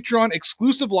our Patreon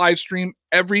exclusive live stream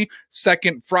every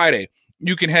second Friday.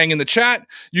 You can hang in the chat.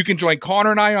 You can join Connor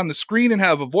and I on the screen and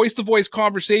have a voice-to-voice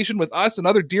conversation with us and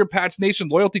other Dear Pats Nation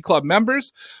Loyalty Club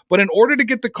members. But in order to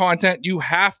get the content, you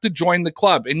have to join the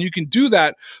club. And you can do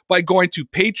that by going to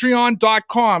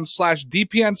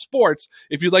patreon.com/DPN Sports.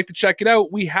 If you'd like to check it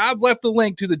out, we have left a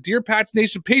link to the Dear Pats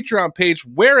Nation Patreon page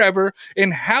wherever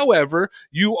and however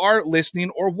you are listening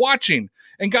or watching.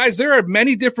 And guys, there are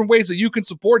many different ways that you can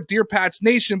support Dear Pats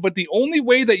Nation, but the only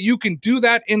way that you can do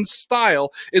that in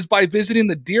style is by visiting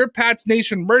the Dear Pats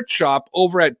Nation merch shop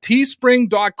over at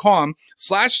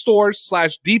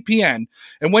teespring.com/stores/DPN.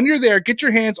 And when you're there, get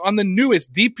your hands on the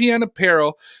newest DPN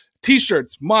apparel,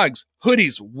 t-shirts, mugs,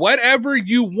 hoodies, whatever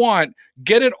you want.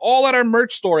 Get it all at our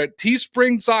merch store at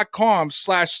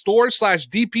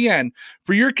teespring.com/store/DPN.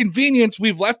 For your convenience,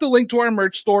 we've left a link to our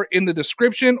merch store in the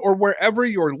description or wherever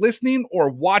you're listening or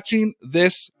watching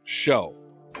this show.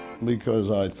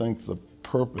 Because I think the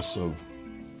purpose of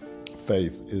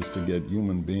faith is to get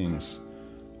human beings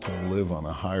to live on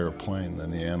a higher plane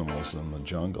than the animals in the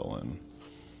jungle, and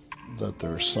that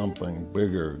there's something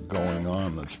bigger going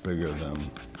on that's bigger than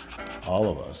all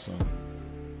of us. And